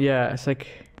know. Yeah, it's like,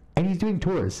 and he's doing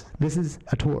tours. This is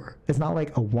a tour. It's not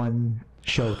like a one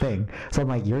show thing. So I'm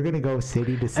like, you're gonna go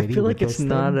city to city. I feel like it's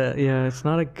not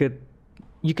a good.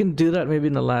 You can do that maybe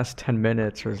in the last 10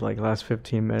 minutes or like last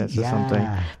 15 minutes or something.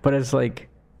 But it's like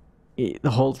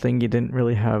the whole thing, you didn't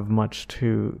really have much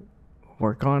to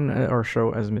work on or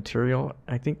show as material.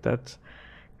 I think that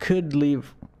could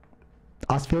leave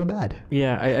us feeling bad.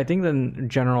 Yeah, I think in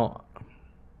general.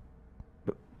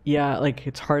 Yeah, like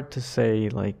it's hard to say.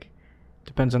 Like,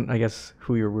 depends on, I guess,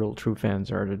 who your real true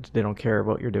fans are. They don't care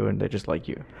about what you're doing. They just like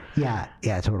you. Yeah,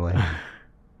 totally.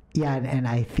 Yeah, and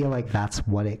I feel like that's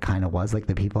what it kind of was. Like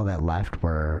the people that left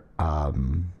were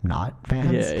not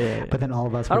fans. Yeah. But then all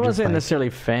of us were I don't want to say like, necessarily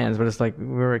fans, but it's like we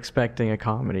were expecting a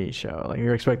comedy show. Like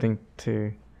you're expecting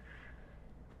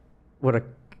what a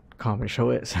comedy show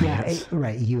is. Yeah,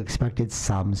 right. You expected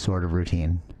some sort of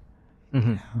routine. Mm-hmm.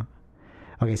 You know?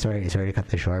 Okay, sorry to cut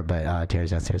this short, but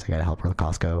Tara's downstairs. I gotta help her with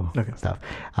Costco stuff.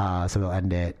 So we'll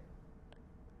end it.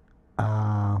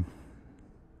 Hold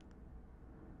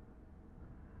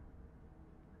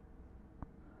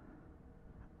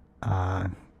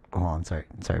on, sorry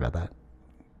about that.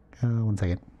 1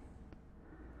 second.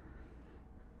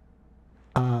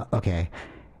 Okay,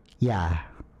 yeah.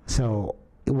 So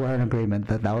we're in agreement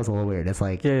that was a little weird. It's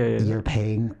like you're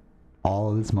paying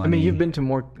all of this money. I mean, you've been to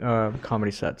more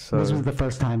comedy sets. So. This was the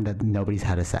first time that nobody's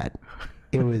had a set.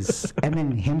 It was, and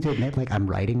then him to admit, like, I'm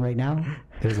writing right now.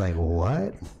 It was like,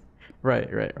 what? Right.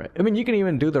 I mean, you can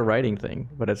even do the writing thing,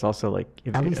 but it's also like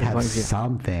at least have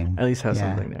something. At least have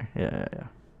something there. Yeah.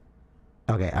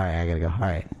 Okay. All right. I gotta go. All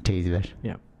right. Take it easy, bitch.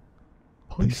 Yeah.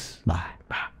 Peace. Bye.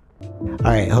 All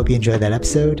right, hope you enjoyed that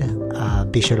episode.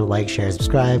 Be sure to like, share,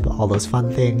 subscribe, all those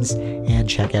fun things, and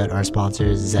check out our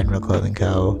sponsors, Zenro Clothing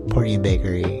Co., Portian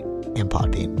Bakery, and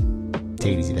Podbean.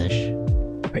 Take it easy, fish.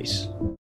 Peace.